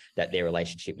you that their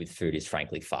relationship with food is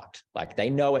frankly fucked. Like, they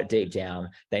know it deep down.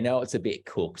 They know it's a bit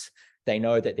cooked. They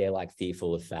know that they're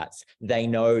fearful of fats. They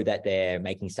know that they're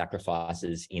making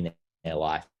sacrifices in their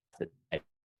life that they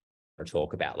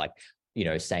talk about,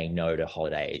 saying no to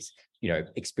holidays,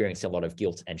 experiencing a lot of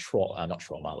guilt and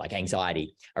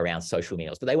anxiety around social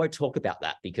meals. But they won't talk about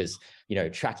that because,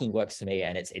 tracking works for me,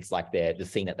 and it's like the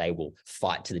thing that they will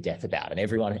fight to the death about. And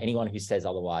anyone who says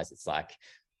otherwise, it's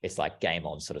like game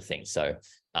on sort of thing. So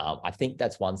I think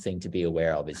that's one thing to be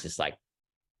aware of, is just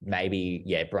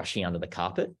maybe brushing under the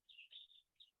carpet.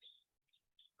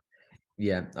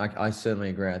 Yeah, I certainly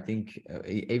agree. I think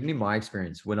even in my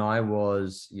experience, when I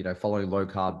was, following low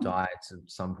carb diets at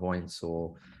some points,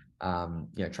 or,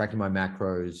 tracking my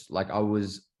macros, I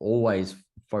was always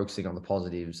focusing on the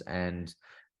positives and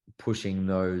pushing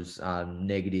those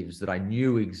negatives that I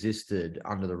knew existed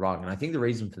under the rug. And I think the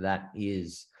reason for that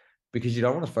is because you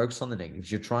don't want to focus on the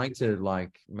negatives. You're trying to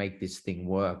make this thing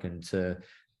work and to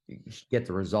get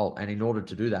the result. And in order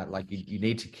to do that, you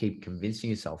need to keep convincing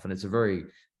yourself. And it's a very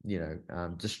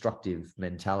destructive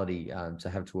mentality to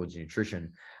have towards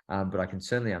nutrition. But I can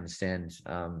certainly understand,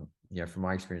 from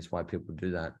my experience, why people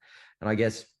do that. And I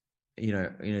guess, in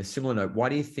a similar note, why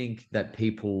do you think that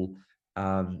people,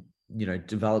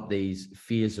 develop these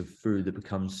fears of food that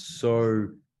become so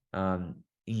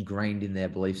ingrained in their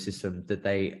belief system that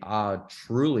they are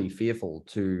truly fearful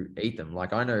to eat them?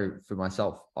 I know for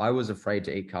myself, I was afraid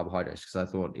to eat carbohydrates because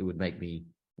I thought it would make me,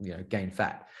 gain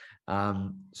fat.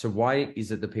 So why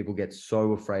is it that people get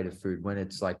so afraid of food when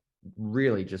it's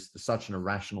really just such an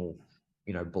irrational,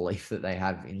 belief that they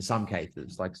have in some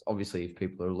cases? Obviously, if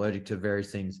people are allergic to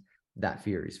various things, that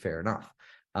fear is fair enough.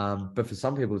 But for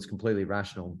some people, it's completely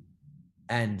rational.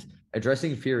 And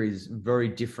addressing fear is very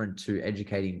different to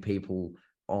educating people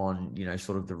on,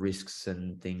 sort of the risks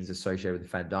and things associated with the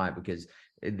fad diet, because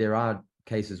there are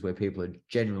cases where people are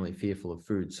genuinely fearful of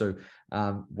food. So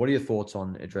what are your thoughts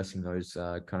on addressing those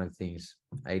kind of things?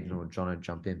 Aidan or Jono,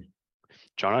 jump in.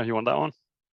 Jono, you want that one?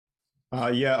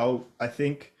 I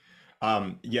think,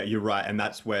 you're right. And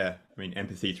that's where,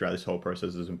 empathy throughout this whole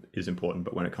process is important.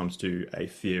 But when it comes to a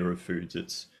fear of foods,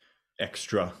 it's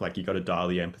extra, you got to dial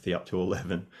the empathy up to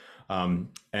 11.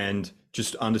 And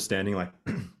just understanding,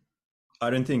 I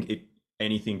don't think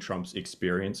anything trumps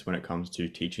experience when it comes to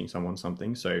teaching someone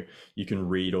something. So you can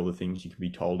read all the things, you can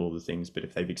be told all the things, but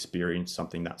if they've experienced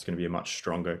something, that's going to be a much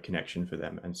stronger connection for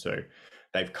them. And so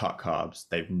they've cut carbs,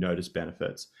 they've noticed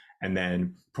benefits, and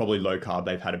then probably low carb,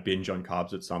 they've had a binge on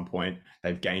carbs at some point,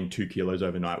 they've gained 2 kilos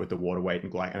overnight with the water weight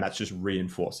and glycogen, and that's just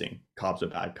reinforcing carbs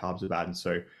are bad. And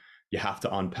so you have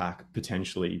to unpack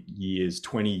potentially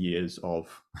 20 years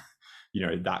of,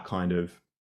 that kind of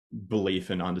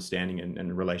belief and understanding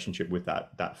and relationship with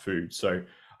that food. So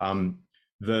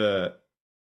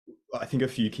I think a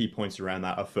few key points around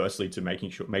that are firstly to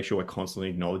make sure we're constantly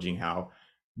acknowledging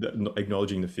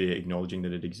acknowledging the fear, acknowledging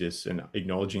that it exists, and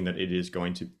acknowledging that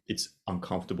it's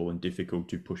uncomfortable and difficult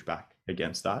to push back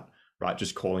against that, right?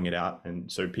 Just calling it out,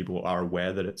 and so people are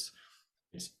aware that it's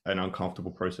an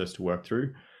uncomfortable process to work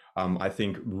through. I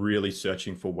think really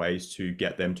searching for ways to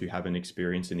get them to have an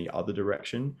experience in the other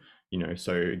direction,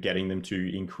 so getting them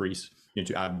to increase,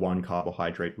 to add one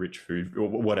carbohydrate rich food or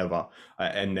whatever,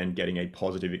 and then getting a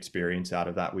positive experience out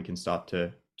of that, we can start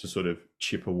to sort of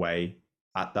chip away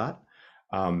at that.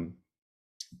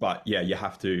 But yeah,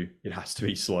 it has to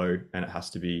be slow, and it has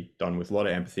to be done with a lot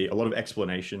of empathy, a lot of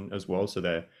explanation as well. So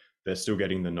they're still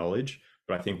getting the knowledge,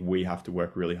 but I think we have to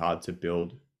work really hard to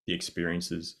build the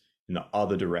experiences in the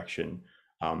other direction,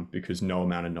 because no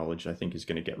amount of knowledge, I think, is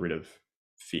going to get rid of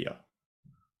fear.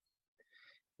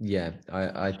 Yeah,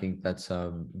 I think that's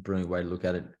a brilliant way to look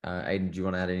at it. Aidan, do you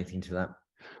want to add anything to that?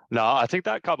 No, I think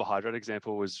that carbohydrate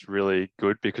example was really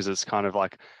good, because it's kind of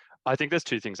like, I think there's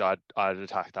two things I'd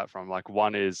attack that from. Like,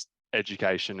 one is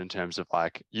education in terms of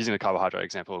like using the carbohydrate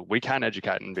example. We can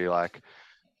educate and be like,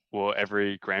 well,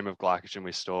 every gram of glycogen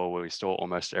we store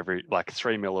almost every, like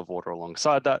 3 ml of water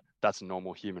alongside that. That's a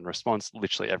normal human response.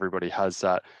 Literally everybody has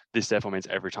that. This therefore means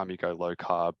every time you go low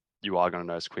carb, you are going to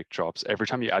notice quick drops. Every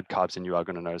time you add carbs in, you are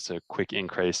going to notice a quick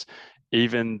increase,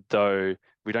 even though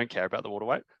we don't care about the water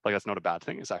weight. Like, that's not a bad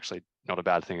thing. It's actually not a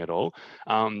bad thing at all.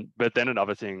 But then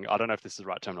another thing, I don't know if this is the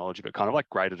right terminology, but kind of like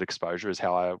graded exposure is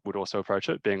how I would also approach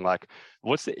it, being like,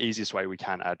 what's the easiest way we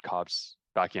can add carbs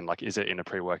back in? Like, is it in a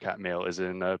pre-workout meal? Is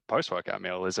it in a post-workout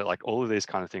meal? Is it like all of these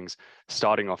kind of things,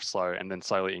 starting off slow and then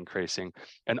slowly increasing,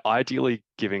 and ideally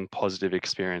giving positive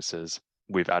experiences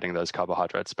with adding those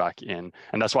carbohydrates back in.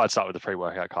 And that's why I'd start with the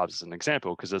pre-workout carbs as an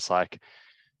example, because it's like,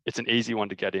 it's an easy one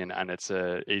to get in, and it's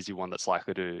an easy one that's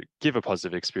likely to give a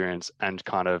positive experience and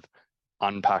kind of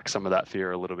unpack some of that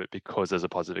fear a little bit, because there's a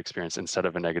positive experience instead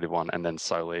of a negative one, and then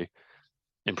slowly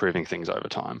improving things over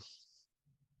time.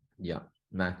 Yeah,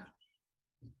 Mac.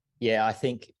 Yeah, I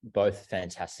think both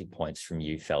fantastic points from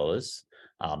you fellas.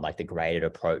 Like the graded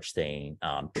approach thing,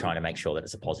 trying to make sure that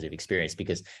it's a positive experience,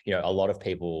 because a lot of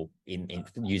people in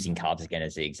using carbs again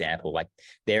as the example, like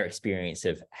their experience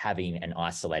of having an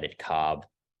isolated carb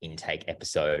intake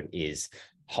episode is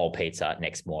whole pizza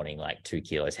next morning, like 2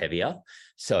 kilos heavier.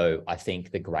 So I think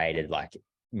the graded, like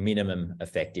minimum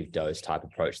effective dose type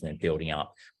approach and then building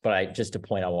up. But just a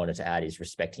point I wanted to add is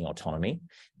respecting autonomy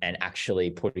and actually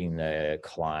putting the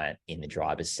client in the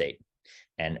driver's seat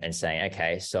and saying,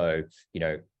 okay, so,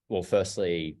 well,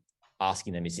 firstly,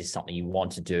 asking them, is this something you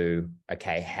want to do?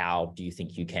 Okay, how do you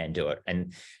think you can do it?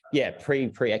 And yeah,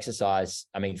 pre-exercise,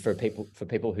 I mean, for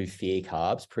people who fear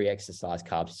carbs, pre-exercise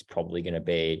carbs is probably going to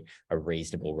be a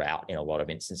reasonable route in a lot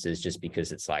of instances, just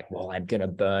because it's like, well, I'm going to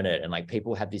burn it. And like,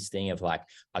 people have this thing of like,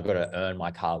 I've got to earn my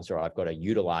carbs, or I've got to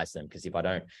utilize them, because if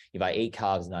I eat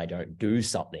carbs and I don't do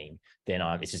something, then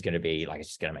it's just going to be like, it's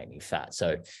just going to make me fat.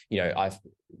 So,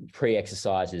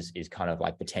 pre-exercise is kind of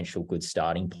like potential good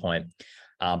starting point.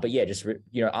 But yeah, just,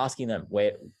 asking them,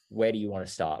 where do you want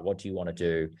to start? What do you want to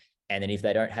do? And then if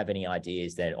they don't have any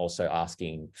ideas, then also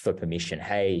asking for permission.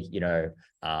 Hey, there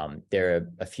are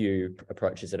a few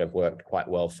approaches that have worked quite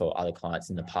well for other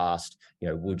clients in the past.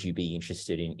 Would you be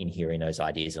interested in hearing those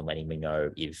ideas and letting me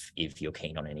know if you're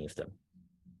keen on any of them?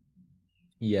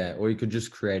 Yeah, or you could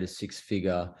just create a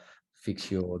 6-figure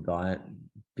fix your diet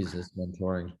business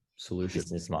mentoring solution.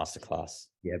 Business masterclass.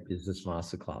 Yeah, business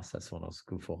masterclass. That's what I was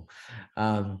looking for.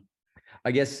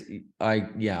 I guess I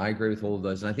agree with all of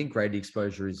those, and I think graded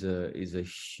exposure is a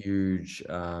huge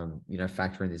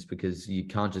factor in this, because you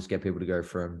can't just get people to go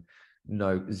from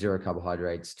zero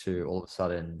carbohydrates to all of a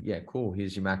sudden, yeah, cool,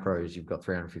 here's your macros, you've got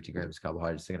 350 grams of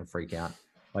carbohydrates. They're going to freak out.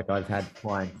 Like, I've had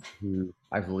clients who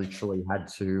I've literally had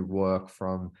to work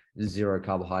from 0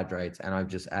 carbohydrates, and I've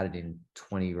just added in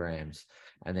 20 grams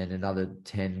and then another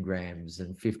 10 grams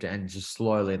and 50, and just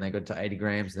slowly, and they got to 80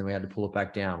 grams, and then we had to pull it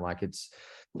back down. Like,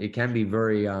 it can be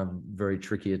very, very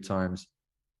tricky at times.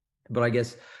 But I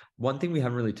guess one thing we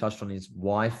haven't really touched on is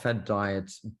why fad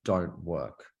diets don't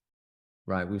work,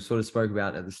 right? We've sort of spoke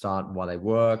about at the start why they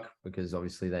work, because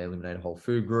obviously they eliminate a whole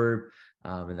food group,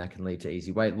 and that can lead to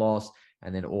easy weight loss.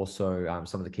 And then also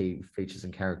some of the key features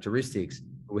and characteristics.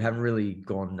 But we haven't really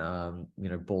gone,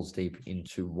 balls deep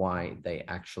into why they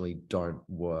actually don't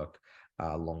work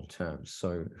long term.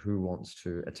 So who wants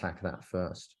to attack that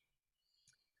first?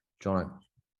 Jono.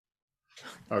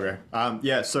 Okay.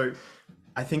 Yeah. So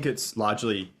I think it's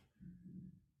largely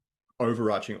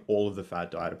overarching all of the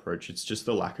fad diet approach. It's just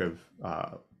the lack of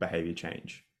behavior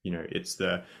change. It's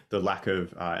the lack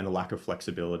of and the lack of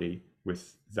flexibility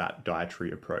with that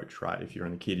dietary approach, right? If you're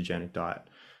on a ketogenic diet,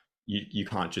 you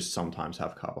can't just sometimes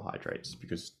have carbohydrates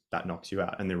because that knocks you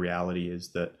out. And the reality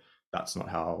is that that's not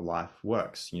how life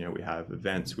works. You know, we have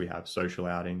events, we have social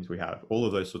outings, we have all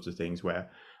of those sorts of things where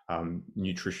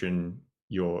nutrition,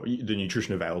 the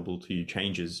nutrition available to you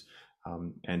changes.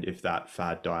 And if that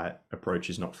fad diet approach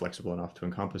is not flexible enough to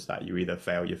encompass that, you either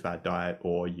fail your fad diet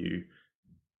or you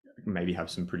maybe have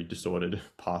some pretty disordered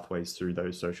pathways through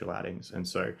those social outings. And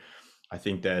so I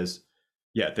think there's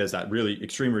that really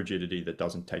extreme rigidity that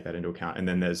doesn't take that into account. And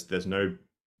then there's no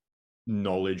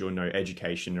knowledge or no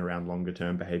education around longer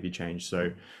term behavior change.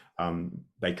 So a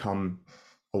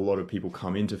lot of people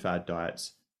come into fad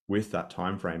diets with that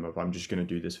time frame of, I'm just going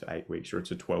to do this for 8 weeks, or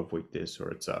it's a 12-week this, or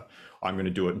it's I'm going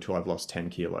to do it until I've lost 10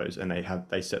 kilos. And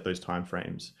they set those time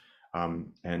frames,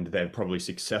 and they're probably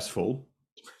successful,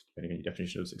 depending on your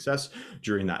definition of success,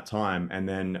 during that time. And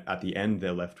then at the end,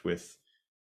 they're left with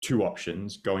two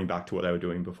options: going back to what they were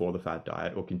doing before the fad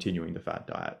diet, or continuing the fad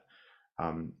diet,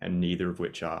 and neither of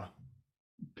which are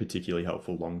particularly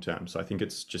helpful long term. So I think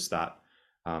it's just that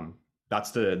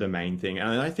that's the main thing.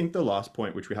 And I think the last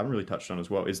point, which we haven't really touched on as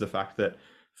well, is the fact that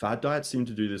fad diets seem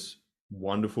to do this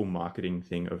wonderful marketing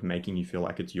thing of making you feel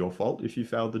like it's your fault if you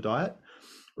failed the diet,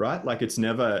 right? Like, it's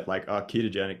never like, a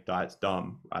ketogenic diet's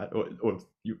dumb, right? Or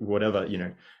whatever, you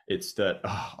know, it's that,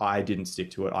 I didn't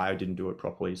stick to it, I didn't do it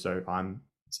properly, so I'm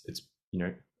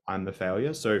the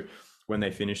failure. So when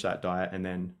they finish that diet and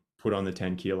then put on the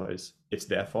 10 kilos, it's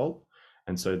their fault.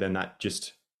 And so then that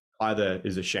just either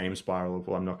is a shame spiral of,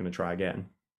 well, I'm not going to try again,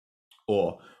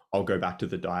 or I'll go back to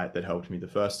the diet that helped me the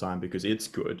first time because it's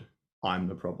good, I'm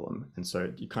the problem. And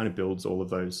so it kind of builds all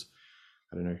of those,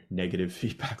 negative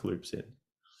feedback loops in.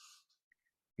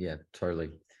 Yeah, totally.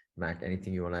 Mac,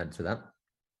 anything you want to add to that?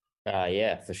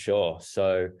 Yeah, for sure.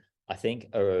 So I think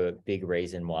a big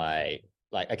reason why,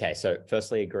 so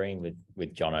firstly, agreeing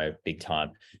with Jono big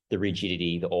time, the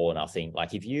rigidity, the all or nothing.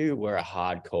 Like, if you were a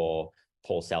hardcore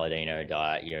Paul Saladino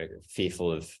diet,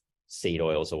 fearful of seed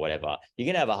oils or whatever, you're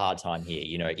going to have a hard time here.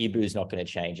 Ibu's not going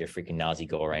to change your freaking Nazi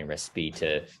Goreng recipe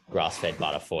to grass-fed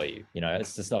butter for you.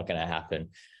 It's just not going to happen.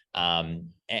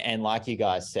 And like you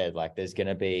guys said, like, there's going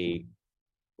to be,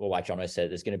 well, like Jono said,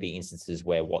 there's going to be instances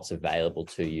where what's available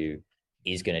to you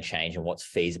is going to change and what's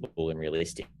feasible and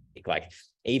realistic. Like,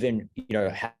 even,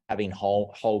 having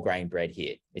whole grain bread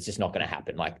here, it's just not going to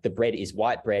happen. Like, the bread is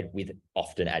white bread with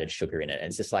often added sugar in it. And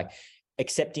it's just like,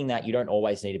 accepting that you don't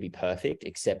always need to be perfect,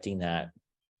 accepting that,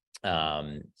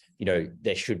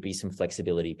 there should be some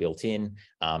flexibility built in,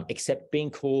 except being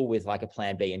cool with like a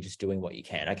plan B and just doing what you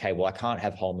can. Okay, well, I can't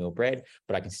have wholemeal bread,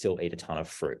 but I can still eat a ton of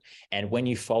fruit. And when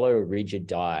you follow a rigid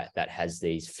diet that has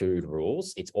these food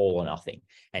rules, it's all or nothing.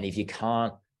 And if you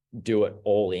can't do it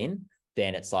all in,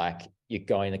 then it's like you're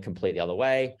going the completely other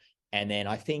way. And then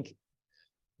I think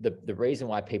the reason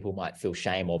why people might feel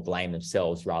shame or blame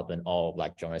themselves rather than,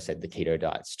 like Jono said, the keto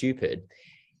diet's stupid,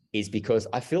 is because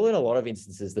I feel in a lot of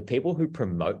instances, the people who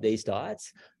promote these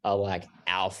diets are like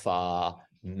alpha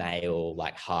male,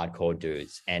 like hardcore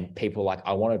dudes. And people like,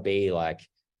 I want to be like,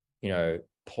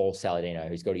 Paul Saladino,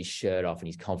 who's got his shirt off and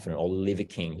he's confident, or Liver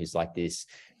King, who's like this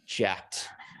jacked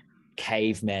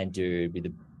caveman dude with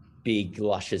a big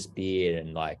luscious beard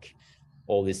and like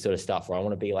all this sort of stuff. Or I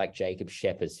want to be like Jacob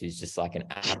Shepard, who's just like an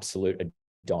absolute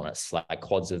Adonis, like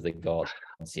quads of the gods,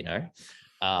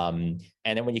 and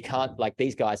then when you can't, like,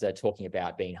 these guys are talking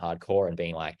about being hardcore and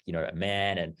being like, a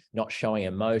man and not showing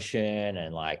emotion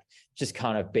and like just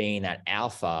kind of being that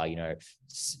alpha,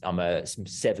 I'm a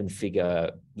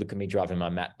 7-figure, look at me driving my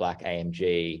matte black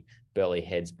AMG, burly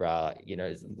heads, bruh,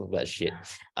 all that shit.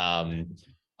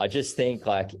 I just think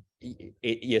like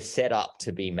you're set up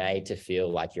to be made to feel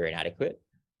like you're inadequate,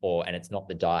 and it's not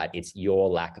the diet, it's your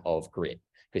lack of grit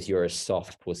because you're a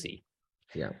soft pussy.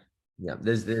 Yeah.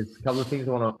 There's a couple of things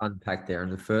I want to unpack there.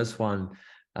 And the first one,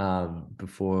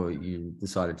 before you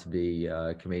decided to be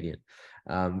a comedian,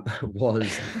 was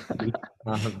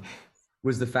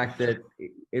the fact that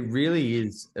it really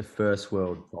is a first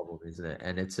world problem, isn't it?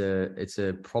 And it's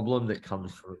a problem that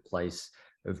comes from a place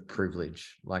of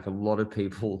privilege. Like, a lot of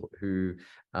people who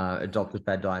adopt the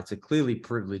fad diets are clearly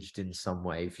privileged in some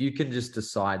way. If you can just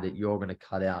decide that you're going to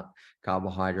cut out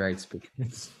carbohydrates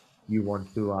because you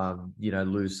want to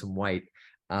lose some weight,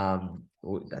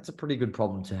 well, that's a pretty good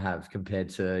problem to have compared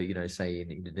to say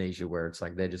in Indonesia, where it's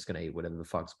like they're just going to eat whatever the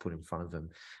fuck's put in front of them,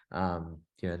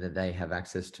 that they have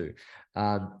access to.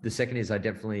 The second is, I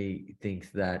definitely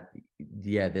think that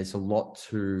there's a lot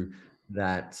to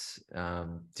that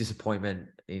disappointment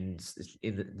in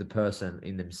the person,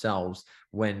 in themselves,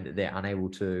 when they're unable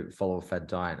to follow a fad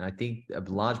diet. And I think a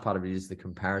large part of it is the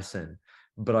comparison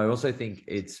But I also think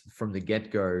it's from the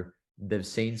get-go, they've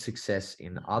seen success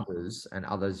in others, and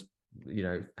others,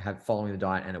 have following the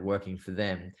diet and it working for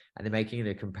them. And they're making it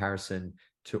a comparison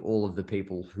to all of the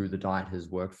people who the diet has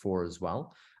worked for as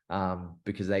well.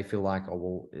 Because they feel like, oh,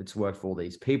 well, it's worked for all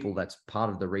these people. That's part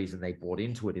of the reason they bought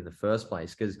into it in the first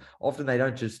place. Because often they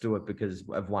don't just do it because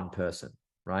of one person,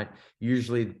 right?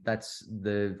 Usually that's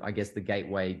the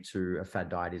gateway to a fad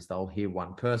diet is they'll hear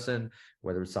one person,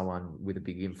 whether it's someone with a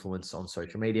big influence on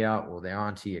social media or their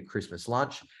auntie at Christmas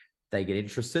lunch. They get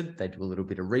interested, they do a little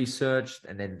bit of research,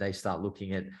 and then they start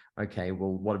looking at, okay,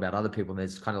 well, what about other people? And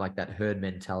there's kind of like that herd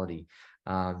mentality.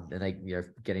 And they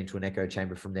get into an echo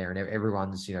chamber from there, and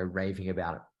everyone's raving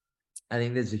about it. I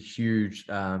think there's a huge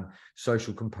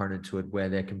social component to it where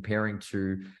they're comparing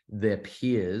to their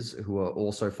peers who are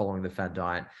also following the fad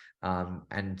diet,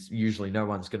 and usually no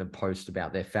one's going to post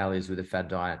about their failures with a fad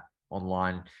diet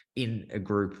online in a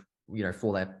group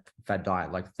for that fad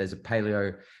diet. Like if there's a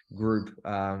paleo group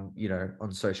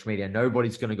on social media,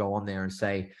 nobody's going to go on there and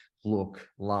say, look,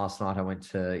 last night I went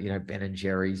to, Ben and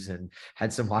Jerry's and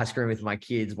had some ice cream with my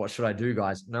kids. What should I do,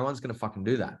 guys? No one's going to fucking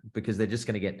do that because they're just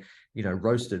going to get,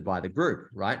 roasted by the group,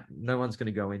 right? No one's going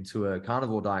to go into a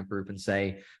carnivore diet group and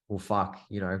say, well, fuck,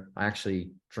 I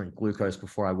actually drink glucose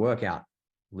before I work out,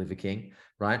 Liver King,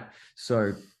 right?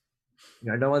 So,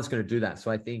 no one's going to do that. So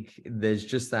I think there's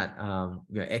just that,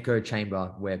 echo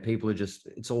chamber where people are just,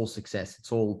 it's all success.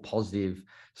 It's all positive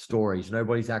stories.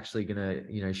 Nobody's actually going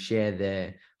to, share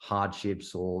their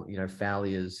hardships or,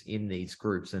 failures in these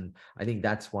groups. And I think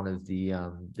that's one of the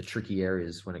tricky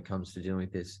areas when it comes to dealing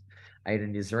with this.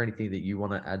 Aidan, is there anything that you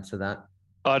want to add to that?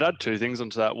 I'd add two things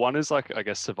onto that. One is like, I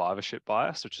guess, survivorship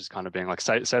bias, which is kind of being like,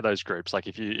 say those groups, like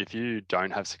if you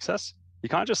don't have success, you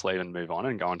can't just leave and move on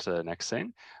and go on to the next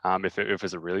scene. If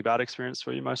it's a really bad experience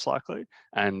for you, most likely.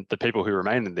 And the people who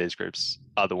remain in these groups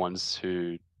are the ones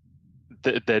who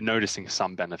they're noticing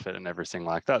some benefit and everything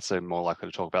like that. So more likely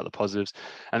to talk about the positives.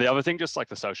 And the other thing, just like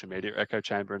the social media echo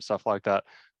chamber and stuff like that,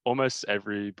 almost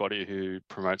everybody who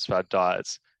promotes fad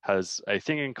diets has a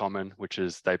thing in common, which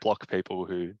is they block people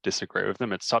who disagree with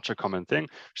them. It's such a common thing,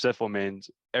 which therefore means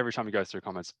every time you go through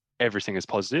comments, everything is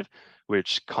positive,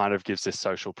 which kind of gives this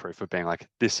social proof of being like,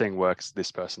 this thing works,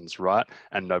 this person's right,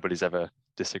 and nobody's ever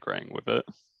disagreeing with it.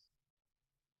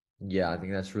 Yeah, I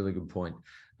think that's a really good point.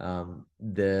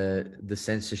 The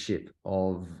censorship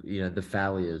of the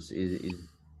failures is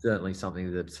certainly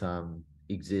something that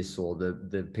exists, or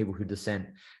the people who dissent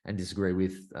and disagree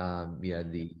with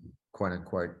the quote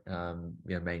unquote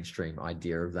mainstream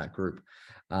idea of that group.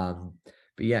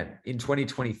 But yeah, in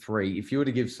 2023, if you were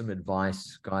to give some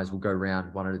advice, guys, we'll go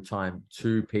around one at a time,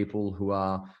 to people who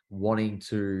are wanting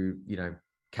to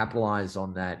capitalize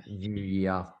on that new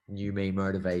year, new me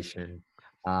motivation,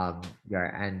 and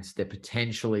they're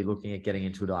potentially looking at getting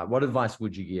into a diet. What advice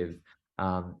would you give,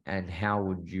 and how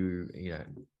would you,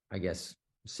 I guess,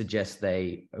 suggest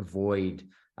they avoid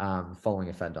following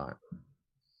a fad diet?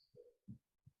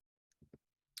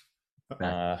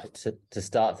 To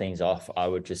start things off, I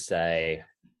would just say,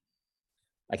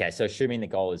 okay, so assuming the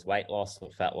goal is weight loss or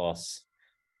fat loss,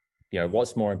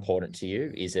 what's more important to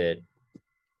you? Is it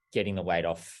getting the weight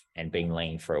off and being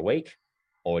lean for a week,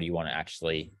 or do you want to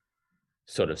actually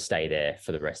sort of stay there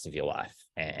for the rest of your life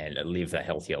and live a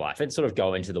healthier life, and sort of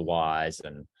go into the whys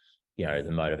and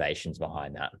the motivations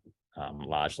behind that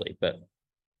largely? But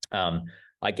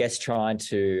I guess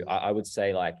I would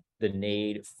say, like, the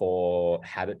need for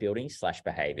habit building /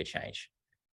 behavior change.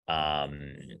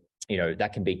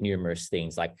 That can be numerous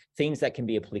things, like things that can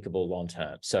be applicable long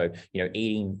term. So,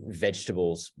 eating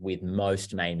vegetables with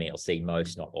most main meals,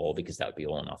 most, not all, because that would be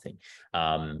all or nothing.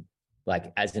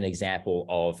 Like, as an example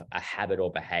of a habit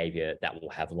or behavior that will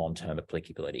have long-term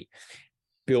applicability.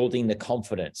 Building the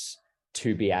confidence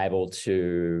to be able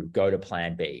to go to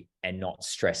plan B and not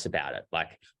stress about it.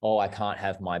 Like, oh, I can't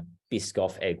have my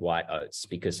Biscoff egg white oats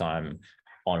because I'm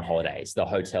on holidays. The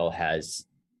hotel has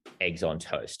eggs on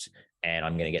toast and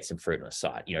I'm going to get some fruit on the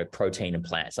side, protein and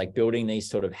plants. Like, building these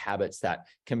sort of habits that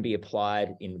can be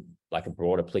applied in like a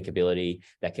broad applicability,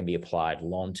 that can be applied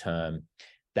long-term,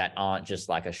 that aren't just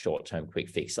like a short-term quick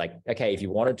fix. Like, okay, if you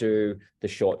want to do the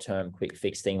short-term quick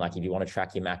fix thing, like if you want to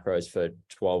track your macros for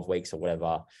 12 weeks or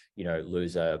whatever,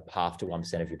 lose a 0.5 to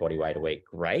 1% of your body weight a week,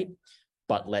 great.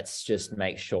 But let's just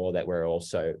make sure that we're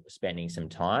also spending some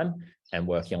time and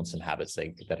working on some habits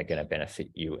that are going to benefit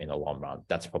you in the long run.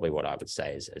 That's probably what I would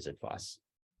say as advice.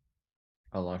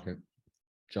 I like it.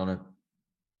 Jono?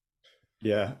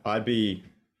 Yeah, I'd be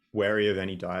wary of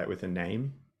any diet with a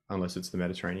name, unless it's the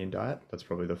Mediterranean diet. That's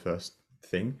probably the first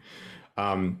thing.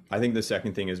 I think the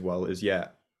second thing as well is,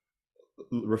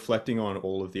 reflecting on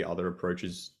all of the other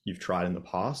approaches you've tried in the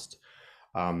past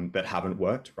that haven't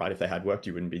worked, right? If they had worked,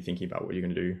 you wouldn't be thinking about what you're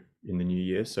going to do in the new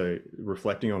year. So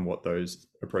reflecting on what those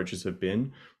approaches have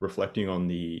been, reflecting on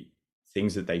the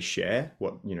things that they share,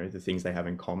 what, you know, the things they have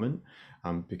in common,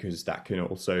 because that can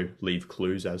also leave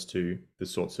clues as to the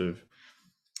sorts of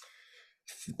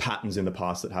patterns in the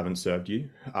past that haven't served you.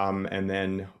 And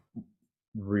then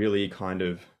really kind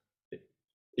of,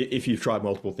 if you've tried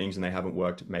multiple things and they haven't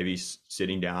worked, maybe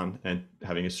sitting down and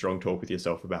having a strong talk with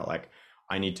yourself about like,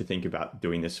 I need to think about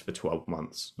doing this for 12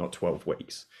 months, not 12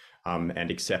 weeks,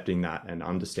 and accepting that and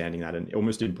understanding that and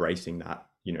almost embracing that.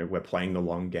 You know, we're playing the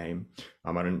long game.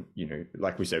 I don't, you know,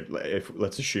 like we said, if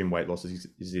let's assume weight loss is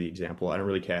the example. I don't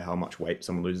really care how much weight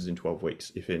someone loses in 12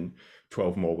 weeks. If in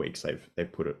 12 more weeks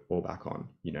they've put it all back on,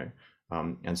 you know.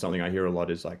 And something I hear a lot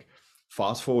is like,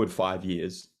 fast forward 5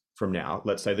 years from now,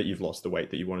 let's say that you've lost the weight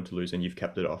that you wanted to lose and you've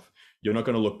kept it off. You're not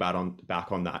going to look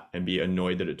back on that and be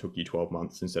annoyed that it took you 12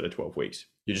 months instead of 12 weeks.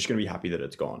 You're just going to be happy that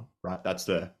it's gone, right? That's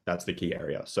the key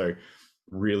area. So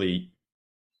really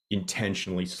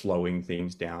intentionally slowing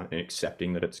things down and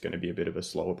accepting that it's going to be a bit of a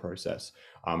slower process.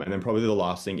 And then probably the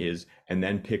last thing is, and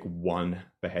then pick one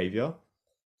behavior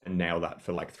and nail that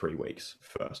for like 3 weeks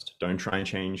first. Don't try and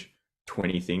change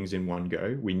 20 things in one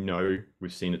go. We know,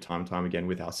 we've seen it time and time again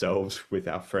with ourselves, with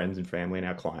our friends and family and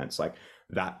our clients, like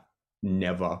that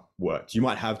never works. You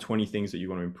might have 20 things that you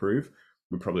want to improve.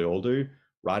 We probably all do.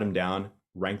 Write them down,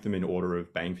 rank them in order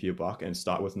of bang for your buck, and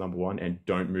start with number one, and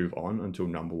don't move on until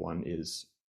number one is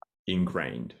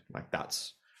ingrained. Like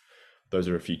those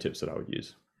are a few tips that I would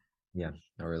use. Yeah,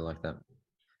 I really like that.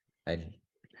 Aidan?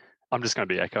 I'm just going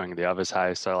to be echoing the others.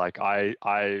 Hey, so like I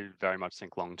very much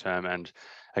think long term, and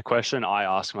a question I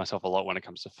ask myself a lot when it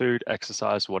comes to food,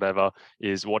 exercise, whatever,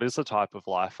 is what is the type of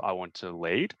life I want to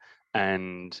lead,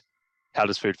 and how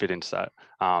does food fit into that?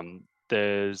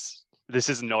 This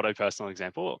is not a personal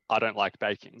example. I don't like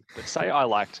baking, but say I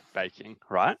liked baking,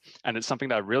 right? And it's something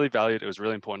that I really valued. It was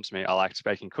really important to me. I liked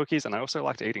baking cookies, and I also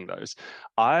liked eating those.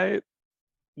 I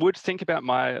would think about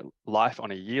my life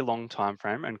on a year-long time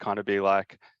frame and kind of be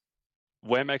like,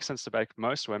 where makes sense to bake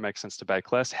most, where makes sense to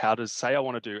bake less? How does, say I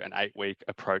want to do an 8-week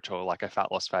approach or like a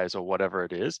fat loss phase or whatever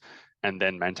it is, and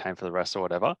then maintain for the rest or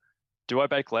whatever. Do I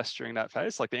bake less during that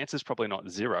phase? Like the answer is probably not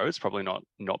zero. It's probably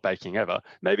not baking ever.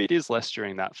 Maybe it is less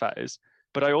during that phase,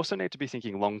 but I also need to be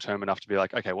thinking long-term enough to be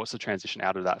like, okay, what's the transition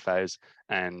out of that phase?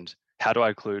 And how do I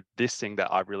include this thing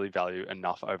that I really value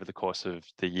enough over the course of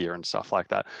the year and stuff like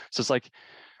that? So it's like,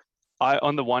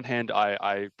 on the one hand,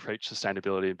 I preach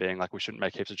sustainability and being like, we shouldn't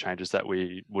make heaps of changes that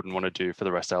we wouldn't want to do for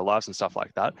the rest of our lives and stuff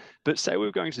like that. But say we're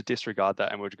going to disregard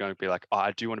that and we're going to be like, oh,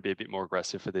 I do want to be a bit more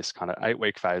aggressive for this kind of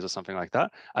 8-week phase or something like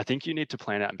that. I think you need to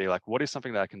plan out and be like, what is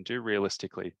something that I can do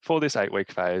realistically for this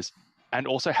 8-week phase? And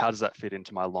also, how does that fit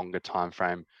into my longer time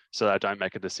frame so that I don't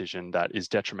make a decision that is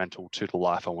detrimental to the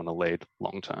life I want to lead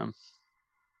long term?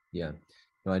 Yeah,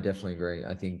 no, I definitely agree.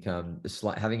 I think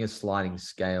having a sliding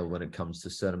scale when it comes to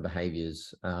certain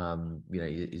behaviors,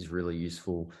 is really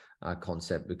useful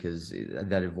concept, because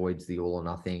that avoids the all or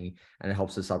nothing, and it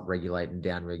helps us upregulate and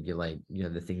downregulate,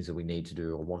 the things that we need to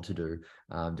do or want to do,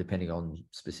 depending on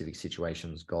specific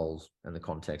situations, goals, and the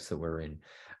context that we're in.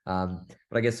 But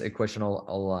I guess a question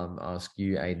I'll ask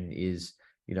you, Aidan, is,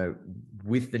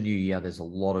 with the new year, there's a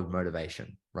lot of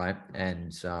motivation, right?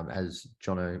 And as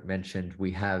Jono mentioned,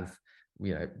 we have,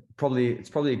 it's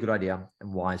probably a good idea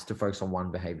and wise to focus on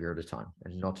one behavior at a time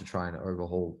and not to try and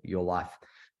overhaul your life.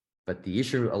 But the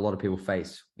issue a lot of people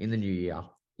face in the new year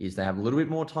is they have a little bit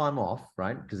more time off,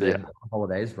 right? Because they're on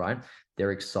holidays, right?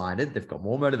 They're excited. They've got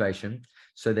more motivation.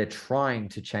 So they're trying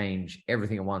to change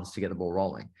everything at once to get the ball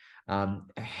rolling.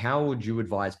 How would you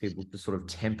advise people to sort of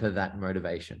temper that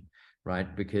motivation,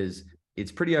 right? Because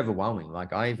it's pretty overwhelming.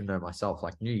 Like I even know myself,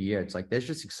 like New Year, it's like, there's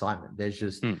just excitement. There's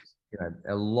just,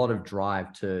 a lot of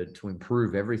drive to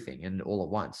improve everything and all at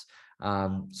once.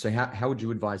 So how would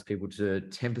you advise people to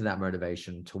temper that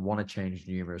motivation to want to change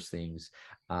numerous things?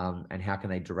 And how can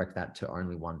they direct that to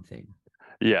only one thing?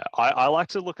 Yeah, I like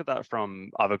to look at that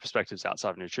from other perspectives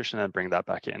outside of nutrition and bring that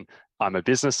back in. I'm a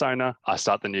business owner. I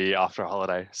start the new year after a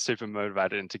holiday, super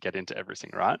motivated and to get into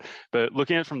everything, right? But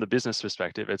looking at it from the business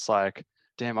perspective, it's like,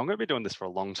 damn, I'm going to be doing this for a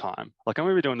long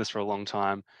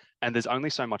time. And there's only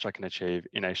so much I can achieve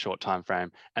in a short time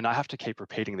frame. And I have to keep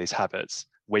repeating these habits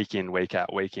week in, week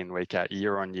out, week in, week out,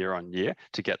 year on year on year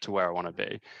to get to where I want to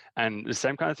be. And the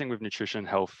same kind of thing with nutrition,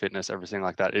 health, fitness, everything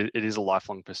like that. It is a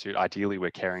lifelong pursuit. Ideally,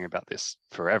 we're caring about this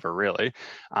forever, really.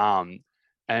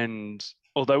 And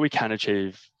although we can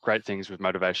achieve great things with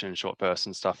motivation and short bursts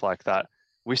and stuff like that,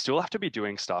 we still have to be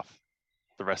doing stuff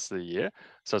the rest of the year.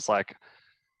 So it's like,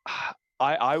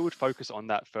 I would focus on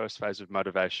that first phase of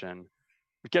motivation,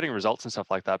 getting results and stuff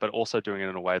like that, but also doing it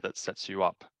in a way that sets you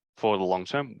up for the long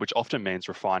term, which often means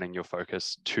refining your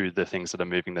focus to the things that are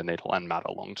moving the needle and matter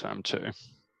long term too.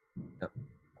 Yep.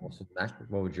 Awesome. Mac,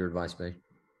 what would your advice be?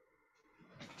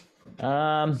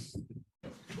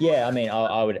 Yeah, I mean,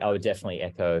 I would definitely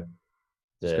echo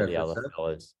the other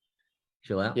fellas.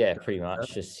 Chill out. Yeah, pretty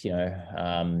much. Just,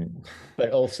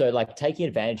 but also like taking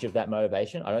advantage of that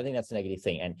motivation. I don't think that's a negative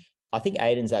thing. And I think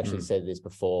Aidan's actually said this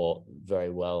before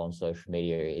very well on social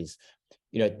media is,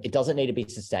 it doesn't need to be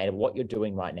sustainable. What you're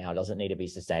doing right now doesn't need to be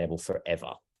sustainable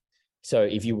forever. So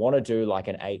if you want to do like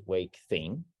an 8-week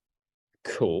thing,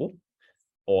 cool,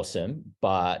 awesome.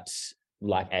 But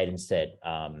like Aidan said,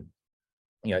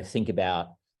 think about,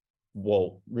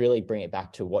 well, really bring it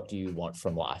back to what do you want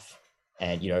from life?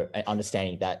 And,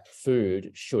 understanding that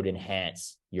food should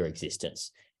enhance your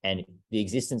existence, and the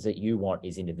existence that you want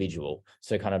is individual.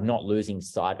 So kind of not losing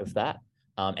sight of that.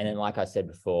 And then, like I said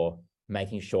before,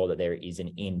 making sure that there is an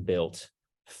inbuilt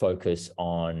focus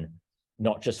on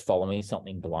not just following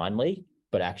something blindly,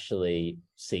 but actually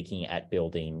seeking at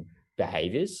building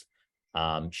behaviors,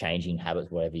 changing habits,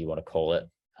 whatever you want to call it.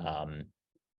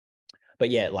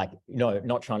 But yeah,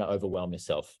 not trying to overwhelm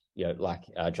yourself. Like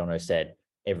Jono said,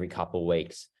 every couple of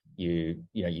weeks, you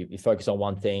focus on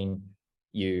one thing,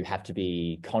 you have to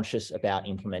be conscious about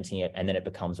implementing it, and then it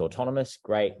becomes autonomous.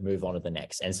 Great, move on to the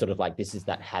next. And sort of like, this is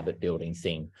that habit building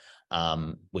thing,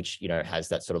 which, has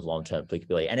that sort of long-term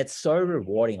applicability. And it's so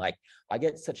rewarding. Like, I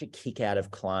get such a kick out of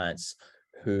clients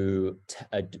who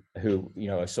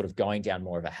are sort of going down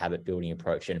more of a habit building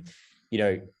approach. And,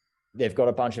 they've got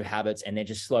a bunch of habits and they're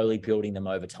just slowly building them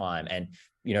over time. And,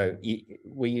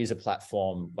 we use a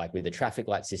platform like with a traffic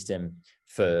light system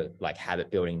for like habit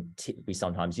building. We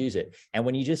sometimes use it. And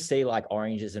when you just see like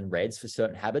oranges and reds for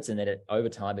certain habits, and then over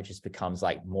time, it just becomes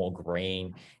like more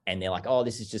green, and they're like, oh,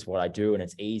 this is just what I do. And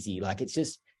it's easy. Like, it's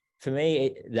just, for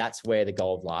me, that's where the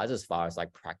gold lies as far as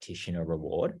like practitioner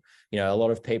reward. A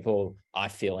lot of people, I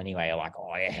feel anyway, are like,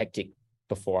 oh, yeah, hectic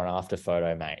before and after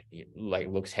photo, mate. It, like,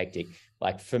 looks hectic.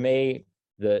 Like, for me,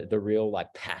 the real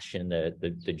like passion,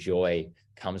 the joy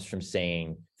comes from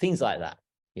seeing things like that.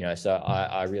 So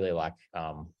I really like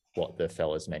what the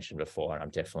fellas mentioned before, and I'm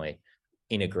definitely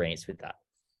in agreement with that.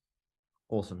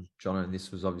 Awesome, Jono. And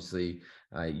this was obviously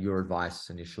your advice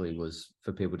initially was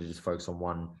for people to just focus on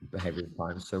one behavior at a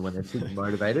time. So when they're super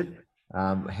motivated,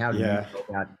 how do you go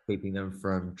about keeping them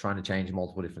from trying to change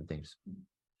multiple different things?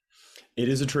 It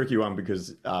is a tricky one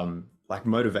because like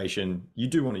motivation, you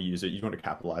do want to use it. You want to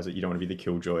capitalize it. You don't want to be the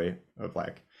killjoy of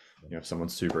like, if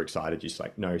someone's super excited, you're just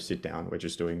like, no, sit down. We're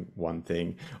just doing one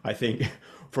thing. I think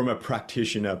from a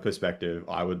practitioner perspective,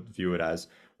 I would view it as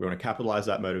we want to capitalize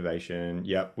that motivation.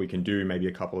 Yep, we can do maybe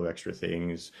a couple of extra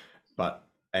things, but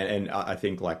and I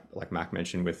think like Mac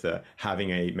mentioned with having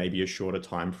maybe a shorter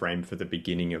time frame for the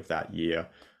beginning of that year,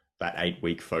 that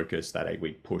 8-week focus, that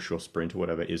 8-week push or sprint or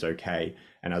whatever is okay.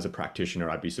 And as a practitioner,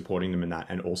 I'd be supporting them in that,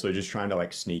 and also just trying to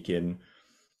like sneak in.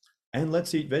 And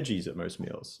let's eat veggies at most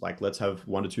meals. Like, let's have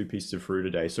 1 to 2 pieces of fruit a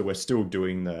day. So we're still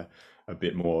doing a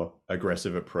bit more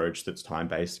aggressive approach that's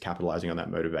time-based, capitalizing on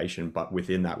that motivation. But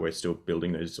within that, we're still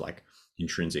building those like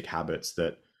intrinsic habits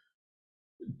that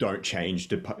don't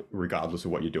change regardless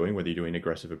of what you're doing, whether you're doing an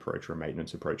aggressive approach or a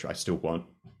maintenance approach. I still want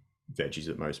veggies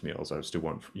at most meals. I still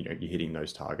want, you're hitting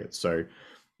those targets. So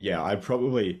yeah,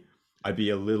 I'd be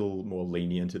a little more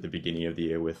lenient at the beginning of the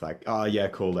year with like, oh yeah,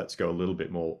 cool, let's go a little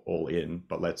bit more all in,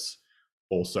 but let's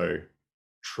also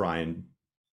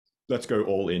let's go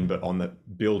all in, but on the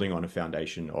building on a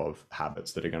foundation of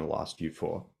habits that are going to last you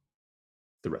for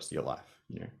the rest of your life.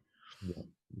 Yeah.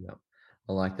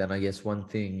 I like that. I guess one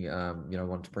thing, I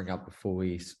want to bring up before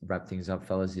we wrap things up,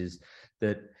 fellas, is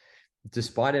that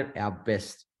despite our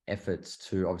best efforts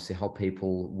to obviously help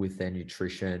people with their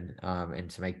nutrition and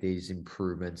to make these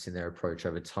improvements in their approach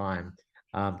over time,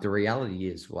 the reality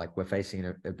is like we're facing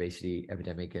an obesity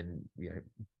epidemic, and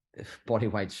body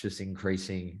weight's just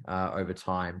increasing over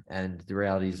time. And the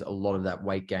reality is a lot of that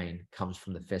weight gain comes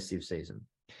from the festive season,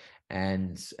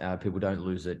 and people don't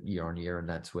lose it year on year. And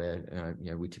that's where,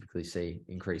 we typically see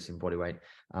increase in body weight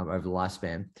over the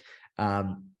lifespan.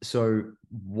 So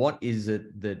what is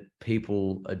it that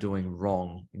people are doing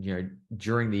wrong,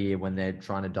 during the year when they're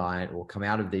trying to diet or come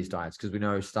out of these diets? Because we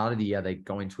know start of the year, they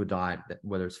go into a diet,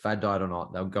 whether it's fad diet or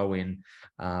not, they'll go in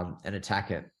and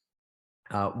attack it.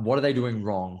 What are they doing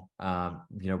wrong,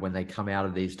 when they come out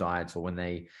of these diets, or when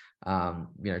they,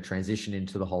 transition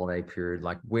into the holiday period?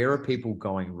 Like, where are people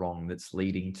going wrong that's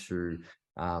leading to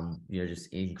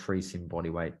just increase in body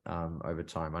weight over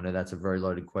time? I know that's a very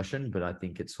loaded question, but I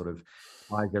think it sort of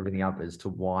ties everything up as to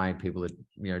why people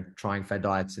are, trying fad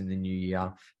diets in the new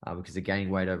year, because they're gaining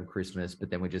weight over Christmas, but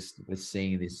then we're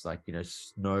seeing this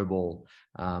snowball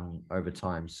over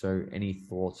time. So any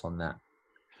thoughts on that?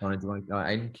 Do you want to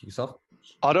Aidan, kick us off?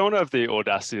 I don't have the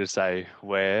audacity to say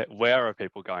where are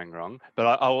people going wrong,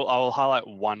 but I will highlight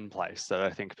one place that I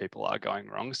think people are going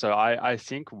wrong. So I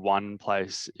think one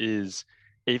place is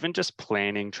even just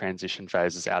planning transition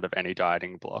phases out of any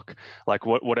dieting block. Like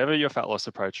whatever your fat loss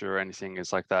approach or anything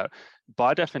is like that,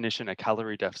 by definition, a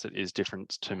calorie deficit is different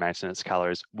to maintenance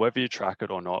calories, whether you track it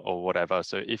or not or whatever.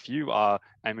 So if you are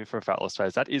aiming for a fat loss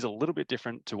phase, that is a little bit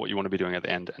different to what you want to be doing at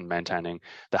the end and maintaining.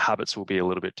 The habits will be a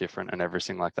little bit different and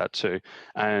everything like that too.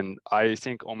 And I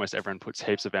think almost everyone puts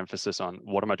heaps of emphasis on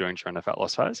what am I doing during the fat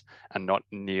loss phase and not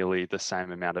nearly the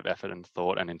same amount of effort and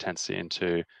thought and intensity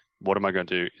into what am I going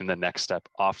to do in the next step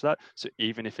after that? So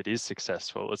even if it is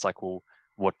successful, it's like, well,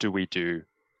 what do we do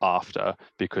after?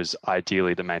 Because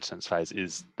ideally the maintenance phase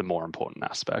is the more important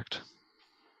aspect.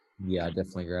 Yeah, I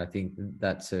definitely agree. I think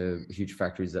that's a huge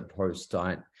factor, is that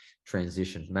post-diet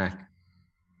transition. Mac?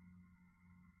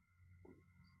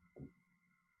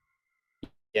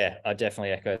 Yeah, I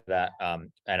definitely echo that.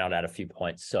 And I'd add a few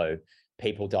points. So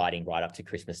people dieting right up to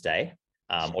Christmas Day,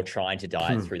 or trying to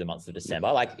diet through the months of December.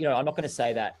 I'm not going to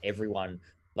say that everyone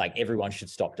should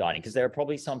stop dieting, because there are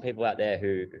probably some people out there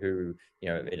who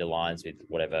it aligns with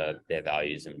whatever their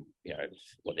values and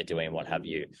what they're doing and what have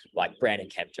you. Like Brandon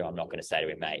Kempter, I'm not going to say to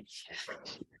him, mate,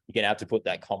 you're going to have to put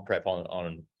that comp prep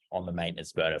on the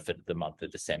maintenance burner for the month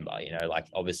of December.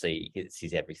 Obviously it's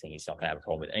his everything. He's not going to have a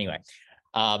problem with it anyway.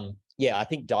 I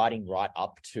think dieting right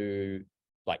up to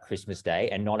Christmas Day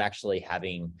and not actually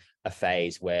having a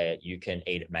phase where you can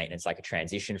eat at maintenance, like a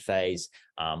transition phase,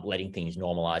 letting things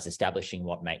normalize, establishing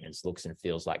what maintenance looks and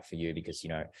feels like for you, because,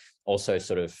 also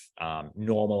sort of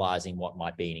normalizing what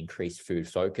might be an increased food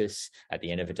focus at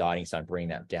the end of a dieting. So I'm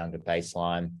bringing that down to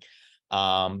baseline.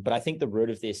 But I think the root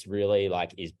of this really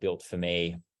is built for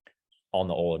me on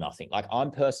the all or nothing.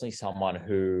 I'm personally someone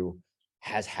who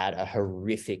has had a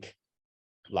horrific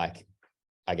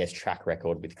track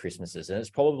record with Christmases. And it's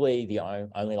probably the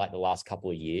only the last couple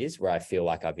of years where I feel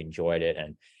like I've enjoyed it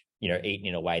and, eaten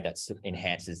in a way that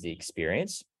enhances the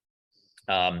experience.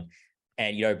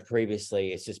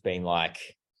 Previously it's just been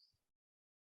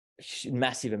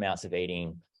massive amounts of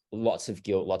eating, lots of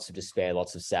guilt, lots of despair,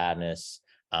 lots of sadness,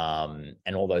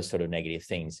 and all those sort of negative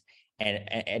things. And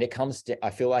it comes to, I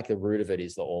feel like the root of it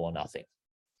is the all or nothing,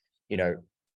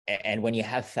 and when you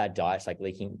have fad diets,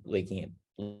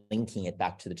 linking it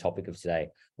back to the topic of today,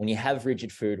 when you have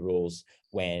rigid food rules,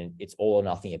 when it's all or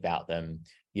nothing about them,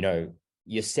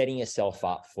 you're setting yourself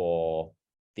up for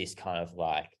this kind of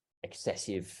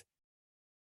excessive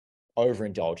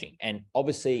overindulging. And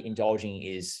obviously indulging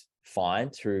is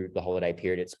fine through the holiday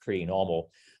period. It's pretty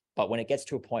normal. But when it gets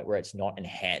to a point where it's not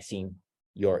enhancing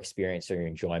your experience or your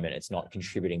enjoyment, it's not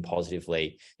contributing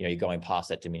positively, you're going past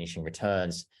that diminishing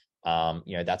returns,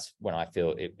 that's when I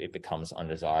feel it becomes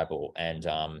undesirable. And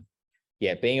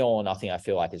being all or nothing, I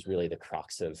feel like is really the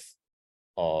crux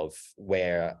of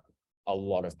where a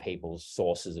lot of people's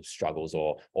sources of struggles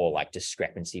or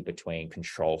discrepancy between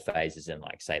control phases and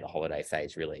say the holiday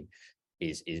phase really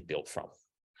is built from.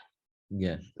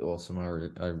 Yeah, awesome. I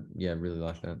really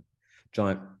like that.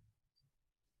 Jono?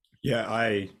 Yeah,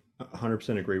 I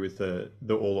 100% agree with the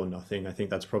all or nothing. I think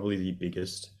that's probably the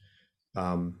biggest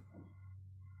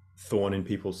thorn in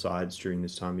people's sides during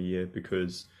this time of year,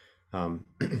 because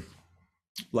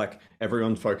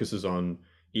everyone focuses on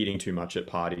eating too much at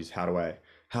parties.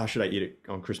 How should I eat it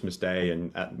on Christmas Day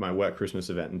and at my work Christmas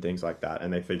event and things like that,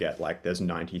 and they forget there's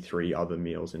 93 other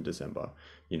meals in December,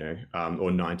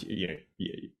 or 90,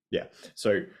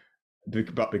 so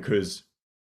but because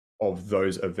of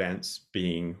those events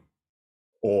being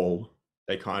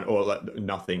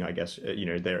nothing, I guess,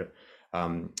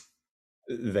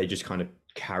 they just kind of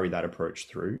carry that approach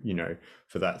through,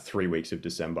 for that 3 weeks of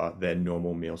December. Their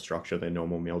normal meal structure, their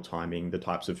normal meal timing, the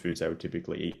types of foods they would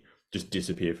typically eat just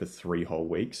disappear for 3 whole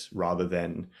weeks, rather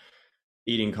than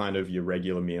eating kind of your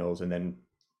regular meals and then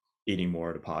eating more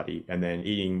at a party, and then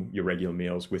eating your regular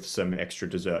meals with some extra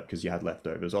dessert because you had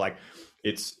leftovers. Or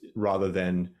it's rather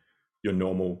than your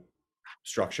normal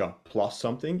structure plus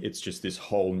something, it's just this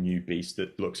whole new beast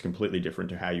that looks completely different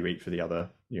to how you eat for the other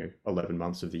 11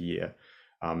 months of the year.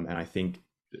 And I think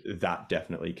that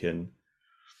definitely can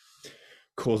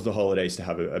cause the holidays to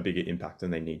have a bigger impact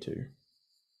than they need to.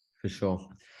 For sure.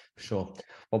 Sure.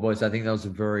 Well, boys, I think that was a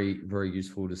very, very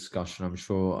useful discussion. I'm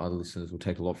sure our listeners will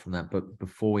take a lot from that. But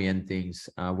before we end things,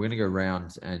 we're going to go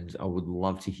round, and I would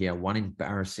love to hear one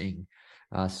embarrassing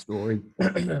story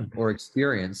or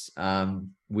experience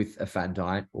with a fad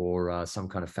diet or some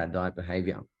kind of fad diet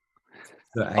behavior.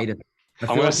 So, Aidan, I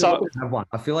feel like you're not going to have one.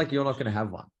 I feel like you're not going to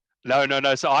have one.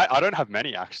 No. So I don't have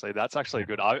many, actually. That's actually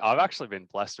good. I've actually been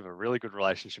blessed with a really good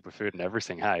relationship with food and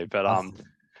everything. Hey, but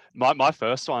my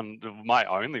first one, my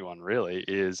only one really,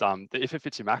 is the if it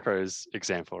fits your macros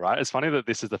example, right? It's funny that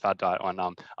this is the fad diet one. I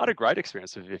had a great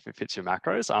experience with if it fits your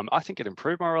macros. I think it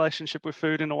improved my relationship with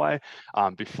food in a way.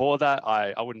 Before that,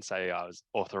 I wouldn't say I was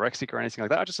orthorexic or anything like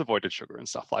that. I just avoided sugar and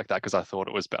stuff like that because I thought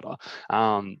it was better.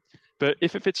 But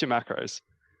if it fits your macros,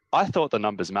 I thought the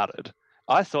numbers mattered.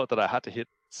 I thought that I had to hit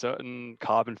certain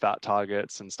carb and fat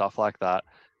targets and stuff like that.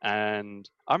 And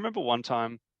I remember one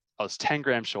time I was 10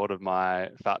 grams short of my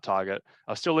fat target.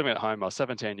 I was still living at home. I was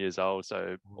 17 years old.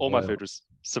 So all my food was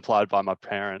supplied by my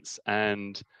parents,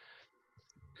 and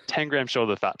 10 grams short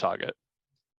of the fat target.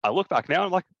 I look back now,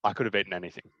 I'm like, I could have eaten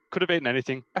anything. Could have eaten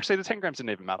anything. Actually, the 10 grams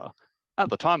didn't even matter. At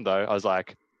the time, though, I was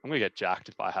like, I'm going to get jacked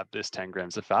if I have this 10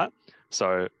 grams of fat.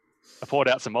 So I poured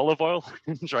out some olive oil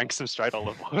and drank some straight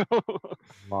olive oil.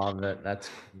 Love it. That's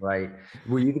great.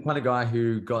 Were you the kind of guy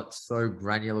who got so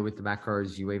granular with the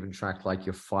macros, you even tracked like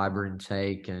your fiber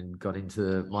intake and got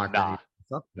into micro?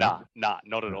 Nah,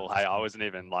 not at all. Hey, I wasn't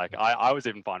even like, I was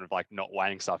even fine with like not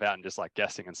weighing stuff out and just like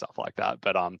guessing and stuff like that.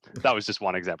 But that was just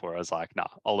one example where I was like, nah,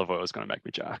 olive oil is going to make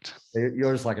me jacked.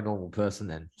 You're just like a normal person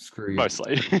then. Screw you.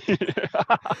 Mostly.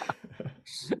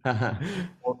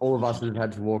 All of us have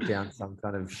had to walk down some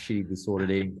kind of shitty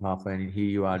disordered eating pathway, and here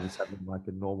you are just having like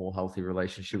a normal, healthy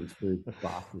relationship with food.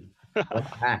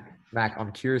 Mac,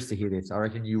 I'm curious to hear this. I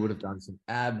reckon you would have done some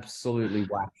absolutely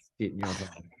whack shit in your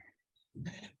time.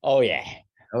 Oh yeah.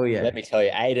 Yeah. Let me tell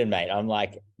you, Aidan, mate, I'm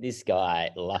like, this guy,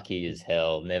 lucky as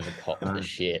hell, never copped the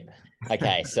shit.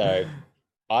 Okay, so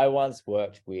I once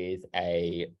worked with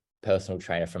a personal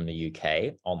trainer from the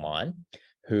UK online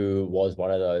who was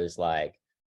one of those like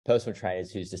personal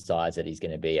trainers who decides that he's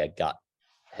going to be a gut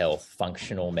health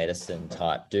functional medicine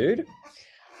type dude.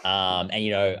 And,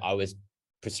 I was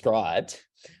prescribed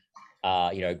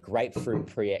grapefruit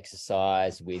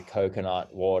pre-exercise with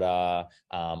coconut water,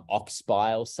 ox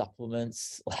bile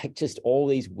supplements, like just all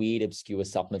these weird, obscure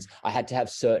supplements. I had to have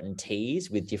certain teas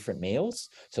with different meals.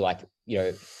 So like,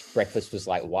 breakfast was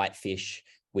like whitefish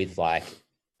with like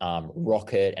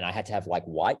rocket, and I had to have like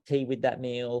white tea with that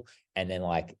meal. And then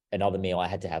like another meal, I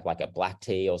had to have like a black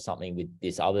tea or something with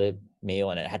this other meal.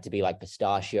 And it had to be like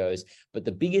pistachios. But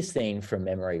the biggest thing from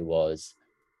memory was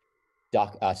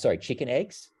chicken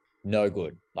eggs. No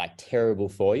good, like terrible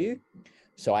for you.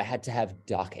 So I had to have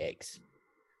duck eggs.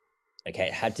 Okay,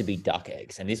 it had to be duck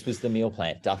eggs. And this was the meal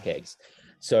plan, duck eggs.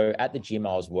 So at the gym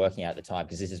I was working at the time,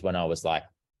 because this is when I was like,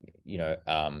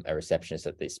 a receptionist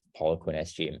at this Poliquin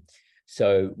S gym.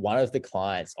 So one of the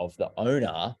clients of the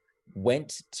owner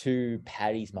went to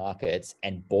Paddy's Markets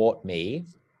and bought me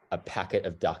a packet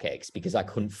of duck eggs because I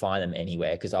couldn't find them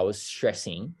anywhere, because I was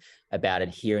stressing about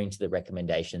adhering to the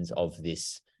recommendations of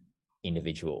this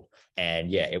individual. And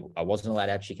yeah, I wasn't allowed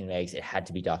to have chicken and eggs. It had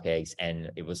to be duck eggs,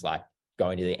 and it was like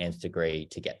going to the nth degree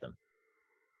to get them.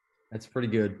 That's pretty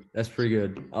good.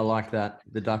 I like that.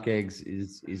 The duck eggs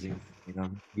is the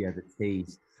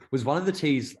teas. Was one of the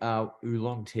teas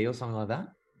oolong tea or something like that?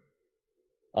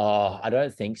 I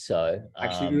don't think so.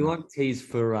 Actually, oolong teas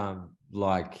for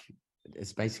like,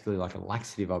 it's basically like a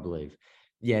laxative, I believe.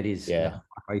 Yeah, it is. Yeah.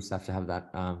 I used to have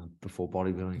that before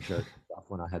bodybuilding shows stuff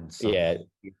when I had some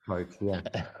coach. Yeah.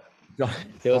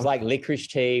 There was like licorice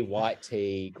tea, white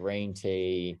tea, green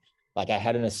tea. Like I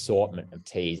had an assortment of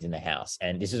teas in the house.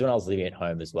 And this is when I was living at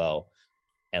home as well.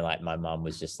 And like my mum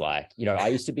was just like, I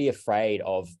used to be afraid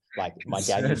of, like, my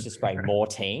dad used to spray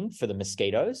Mortein for the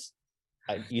mosquitoes.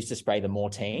 I used to spray the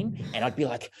Mortein, and I'd be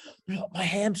like, my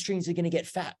hamstrings are going to get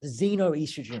fat.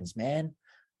 Xenoestrogens, man.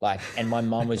 Like, and my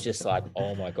mum was just like,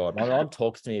 oh my God. My mom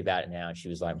talks to me about it now, and she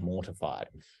was like mortified.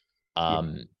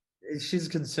 She's a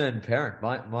concerned parent.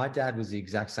 My dad was the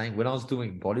exact same. When I was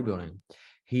doing bodybuilding,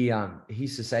 he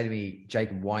used to say to me,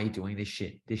 Jacob, why are you doing this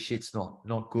shit? This shit's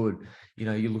not good.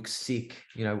 You look sick.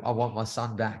 I want my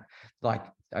son back. Like,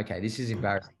 okay, this is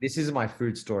embarrassing. This isn't my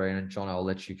food story, and John, I'll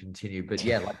let you continue. But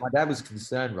yeah, like my dad was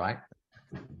concerned, right?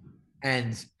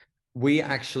 And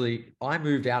I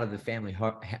moved out of the family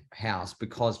house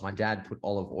because my dad put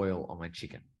olive oil on my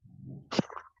chicken.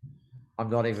 I'm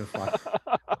not even fucking.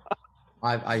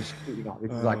 I shit you not.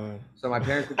 This is like, so my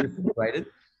parents were refrigerated.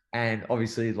 And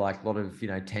obviously like a lot of,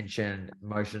 tension,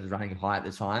 emotions running high at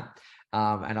the time.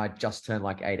 And I just turned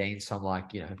like 18. So I'm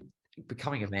like,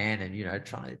 becoming a man and,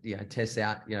 trying to, test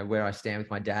out, where I stand with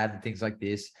my dad and things like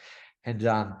this. And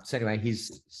so anyway,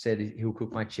 he's said he'll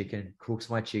cook my chicken, cooks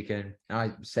my chicken. And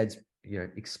I said,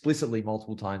 explicitly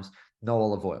multiple times, no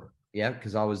olive oil. Yeah.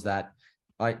 Because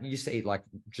I used to eat like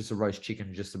just a roast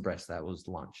chicken, just the breast. That was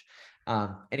lunch.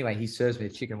 Anyway, he serves me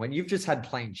the chicken. When you've just had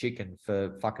plain chicken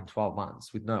for fucking 12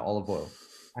 months with no olive oil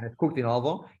and it's cooked in olive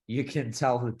oil, you can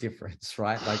tell the difference,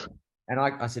 right? Like, and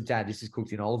I said, Dad, this is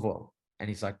cooked in olive oil. And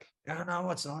he's like, no,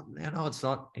 it's not. No, it's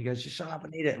not. He goes, just shut up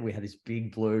and eat it. And we had this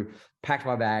big blue, packed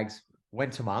my bags,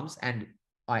 went to mum's, and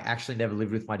I actually never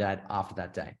lived with my dad after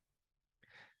that day.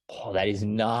 Oh, that is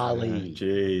gnarly.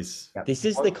 Jeez. Yep. This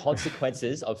is the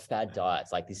consequences of fad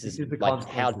diets. Like this is like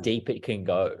how deep it can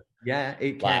go. Yeah,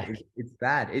 it can. It's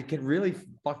bad. It can really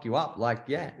fuck you up. Like,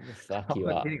 yeah, fuck you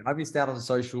up. I missed out on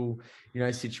social,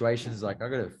 situations. Like, I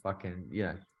got to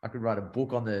fucking, I could write a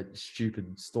book on the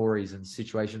stupid stories and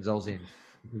situations I was in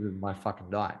because of my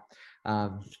fucking diet.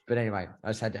 But anyway, I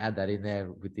just had to add that in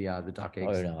there with the duck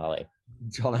eggs. Oh, gnarly.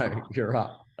 Jono, you're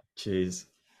up. Jeez.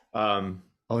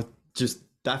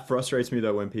 That frustrates me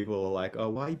though when people are like, oh,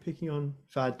 why are you picking on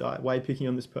fad diet? Why are you picking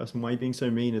on this person? Why are you being so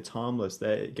mean? It's harmless.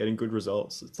 They're getting good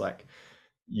results. It's like,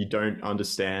 you don't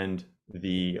understand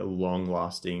the long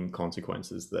lasting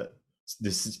consequences that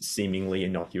this seemingly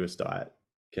innocuous diet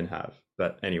can have.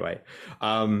 But anyway,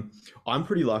 I'm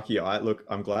pretty lucky.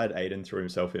 I'm glad Aidan threw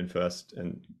himself in first,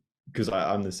 and because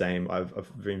I'm the same. I've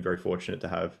been very fortunate to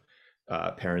have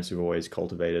parents who've always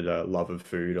cultivated a love of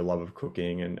food, a love of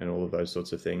cooking, and all of those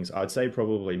sorts of things. I'd say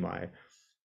probably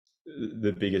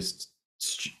the biggest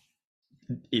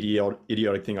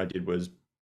idiotic thing I did was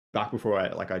back before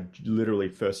I literally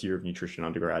first year of nutrition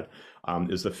undergrad. It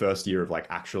was the first year of like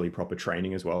actually proper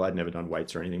training as well. I'd never done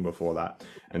weights or anything before that,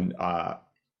 and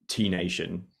T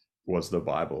Nation was the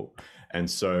Bible. And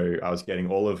so I was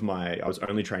getting I was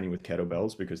only training with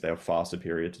kettlebells because they are far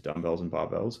superior to dumbbells and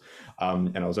barbells.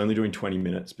 And I was only doing 20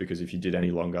 minutes because if you did any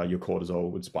longer, your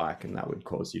cortisol would spike and that would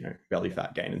cause, belly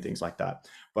fat gain and things like that.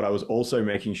 But I was also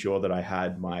making sure that I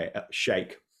had my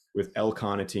shake with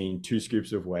L-carnitine, 2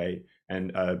 scoops of whey,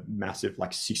 and a massive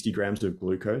 60 grams of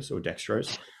glucose or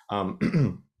dextrose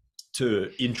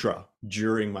to intra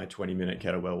during my 20-minute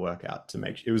kettlebell workout to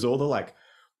make it was all the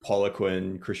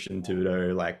Poliquin, Christian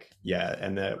Thibodeau,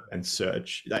 and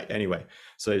Search. Anyway,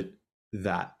 so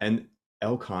that and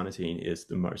L-carnitine is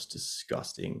the most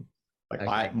disgusting.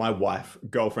 My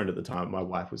girlfriend at the time, my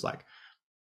wife was like,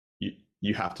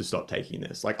 you have to stop taking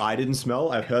this. I didn't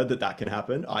smell. I've heard that can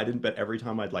happen. I didn't, but every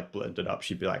time I'd blend it up,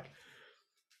 she'd be like,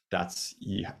 that's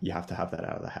you have to have that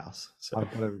out of the house. So I've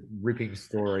got a ripping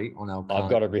story on L-carnitine. I've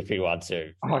got a ripping one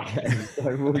too. Okay,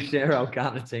 so we'll share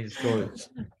L-carnitine stories.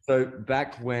 So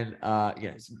back when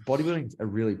bodybuilding's a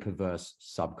really perverse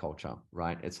subculture,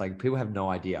 right? It's like people have no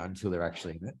idea until they're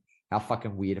actually in it how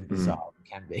fucking weird and bizarre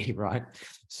it can be, right?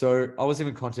 So I was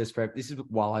in contest prep. This is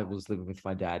while I was living with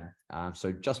my dad.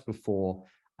 So just before,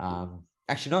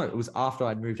 actually no, it was after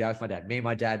I'd moved out with my dad. Me and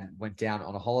my dad went down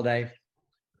on a holiday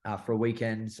for a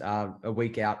weekend, a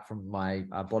week out from my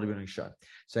bodybuilding show.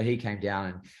 So he came down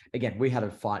and again, we had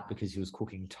a fight because he was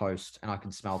cooking toast and I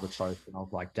can smell the toast. And I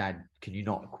was like, Dad, can you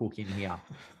not cook in here?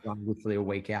 I'm literally a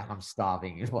week out. I'm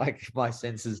starving. My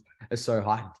senses are so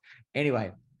heightened.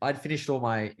 Anyway, I'd finished all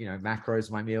my, macros,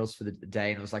 my meals for the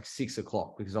day. And it was 6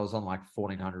 o'clock because I was on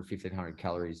 1,400, 1,500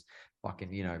 calories,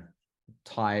 fucking,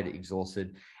 tired,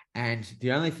 exhausted. And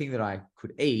the only thing that I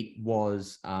could eat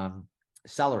was,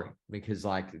 celery because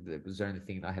it was the only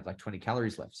thing that I had 20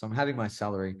 calories left. So I'm having my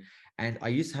celery and I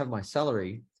used to have my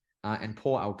celery and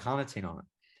pour L-carnitine on it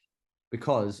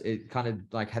because it kind of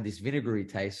had this vinegary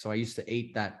taste. So I used to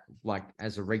eat that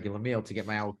as a regular meal to get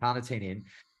my L-carnitine in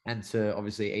and to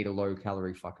obviously eat a low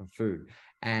calorie fucking food.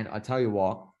 And I tell you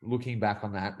what, looking back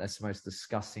on that, that's the most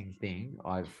disgusting thing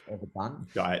I've ever done.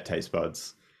 Diet taste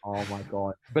buds. Oh my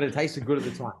God. But it tasted good at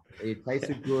the time. It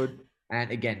tasted good. And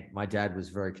again, my dad was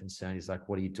very concerned. He's like,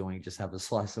 what are you doing? Just have a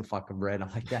slice of fucking bread. I'm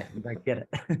like, Dad, you don't get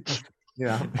it.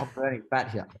 I'm burning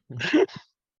fat here.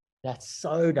 That's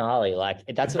so gnarly.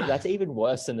 That's even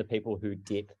worse than the people who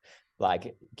dip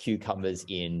cucumbers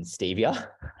in stevia.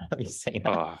 Have you seen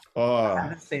that? I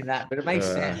haven't seen that, but it makes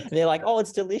sense. And they're like, oh,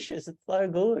 it's delicious. It's so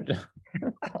good.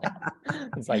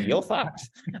 It's you're fucked.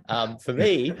 For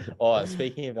me,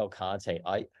 speaking of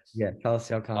L-carnitine, tell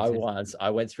us L-carnitine. I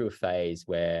went through a phase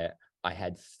where I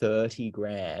had 30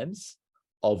 grams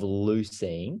of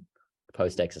leucine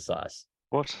post-exercise.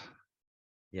 What?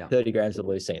 Yeah. 30 grams of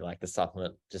leucine, like the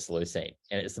supplement, just leucine.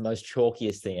 And it's the most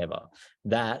chalkiest thing ever.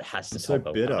 That has to It's so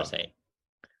top bitter. L-carnitine.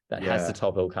 That has to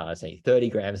top L-carnitine. 30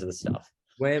 grams of the stuff.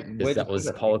 Where That was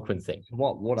the Poliquin thing.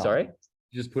 What water? Sorry?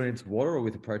 You just put it into water or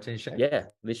with a protein shake? Yeah,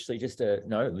 literally just a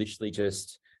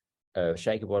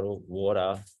shaker bottle,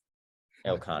 water,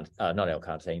 not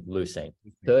L-carnitine, leucine.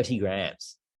 30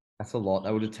 grams. That's a lot.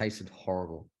 That would have tasted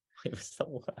horrible. It was the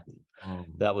worst.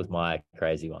 That was my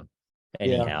crazy one.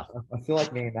 Anyhow. Yeah, I feel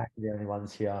like me and Mac are the only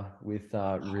ones here with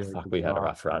really we had a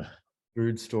rough run.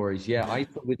 Food stories. Yeah, I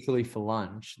used to literally for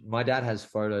lunch. My dad has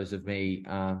photos of me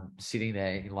sitting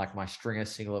there in like my stringer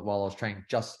singlet while I was training,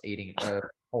 just eating a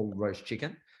whole roast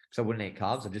chicken because I wouldn't eat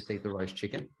carbs. I just eat the roast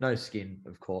chicken, no skin,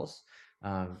 of course.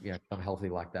 I'm healthy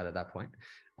like that at that point.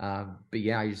 But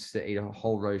yeah, I used to eat a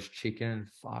whole roast chicken.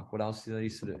 Fuck, what else did I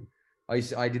used to do?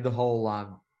 I did the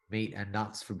whole meat and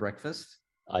nuts for breakfast.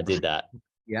 I did that.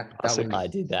 Yeah, I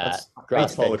did that.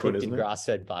 Grass-fed cooked in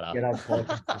grass-fed butter.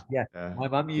 Yeah. My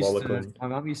mum used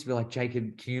to be like,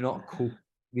 Jacob, can you not cook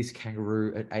this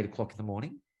kangaroo at 8 o'clock in the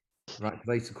morning? Right. Because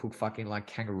I used to cook fucking like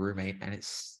kangaroo meat and it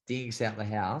stinks out the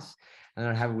house. And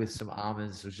I'd have it with some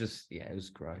almonds. It was just, it was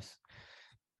gross.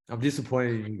 I'm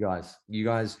disappointed in you guys. You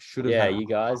guys should have had you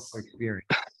guys experience.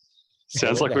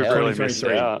 Sounds like we've really missed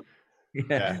out.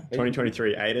 Yeah.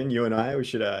 2023, Aidan, you and I, we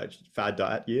should fad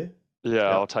diet year. Yeah,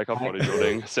 I'll take up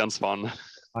bodybuilding. Sounds fun.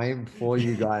 I implore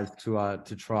you guys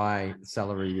to try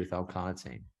celery with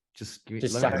L-carnitine. Just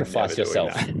sacrifice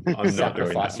yourself. I'm not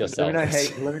doing that. Yourself.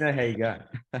 Let me know how you go.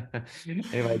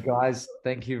 Anyway, guys,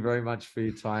 thank you very much for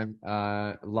your time.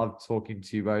 Love talking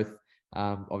to you both.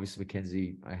 Obviously,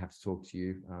 Mackenzie, I have to talk to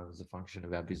you as a function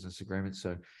of our business agreement.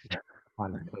 So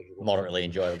moderately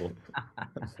enjoyable.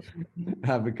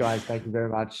 But guys, thank you very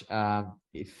much.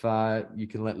 If you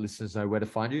can let listeners know where to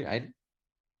find you, Aidan.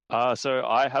 So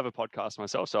I have a podcast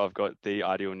myself. So I've got the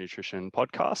Ideal Nutrition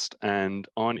podcast, and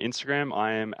on Instagram,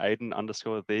 I am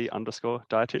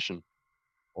Aidan_the_dietitian.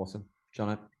 Awesome.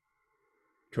 Jono.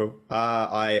 Cool.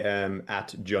 I am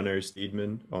at Jono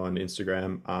Steedman on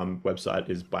Instagram. Website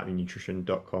is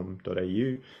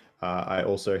bitemenutrition.com.au. I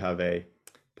also have a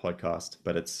podcast,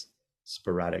 but it's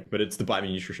sporadic, but it's the Bite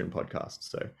Me Nutrition podcast.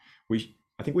 So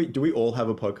do we all have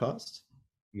a podcast?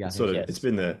 Yeah. It's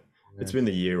been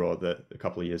the year or a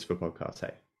couple of years for podcasts.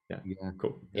 Hey. Yeah.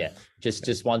 Cool. Yeah.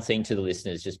 Just one thing to the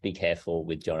listeners, just be careful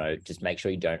with Jono. Just make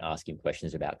sure you don't ask him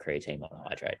questions about creatine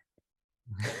monohydrate.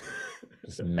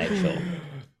 Just make sure.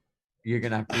 You're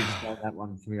going to have to explain that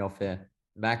one to me off air.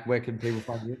 Mac, where can people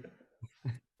find you?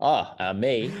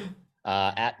 Me,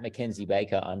 at Mackenzie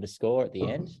Baker _ at the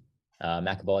end.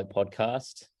 Macabolic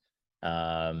podcast.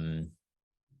 I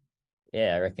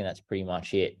reckon that's pretty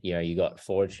much it. You got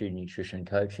Fortitude Nutrition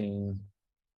Coaching,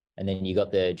 and then you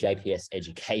got the JPS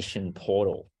Education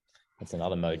Portal. That's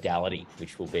another modality,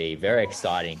 which will be very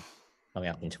exciting coming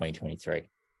up in 2023.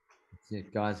 That's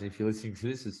it, guys. If you're listening to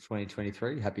this, it's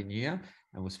 2023. Happy New Year,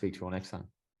 and we'll speak to you all next time.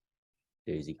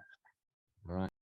 Doozy. All right.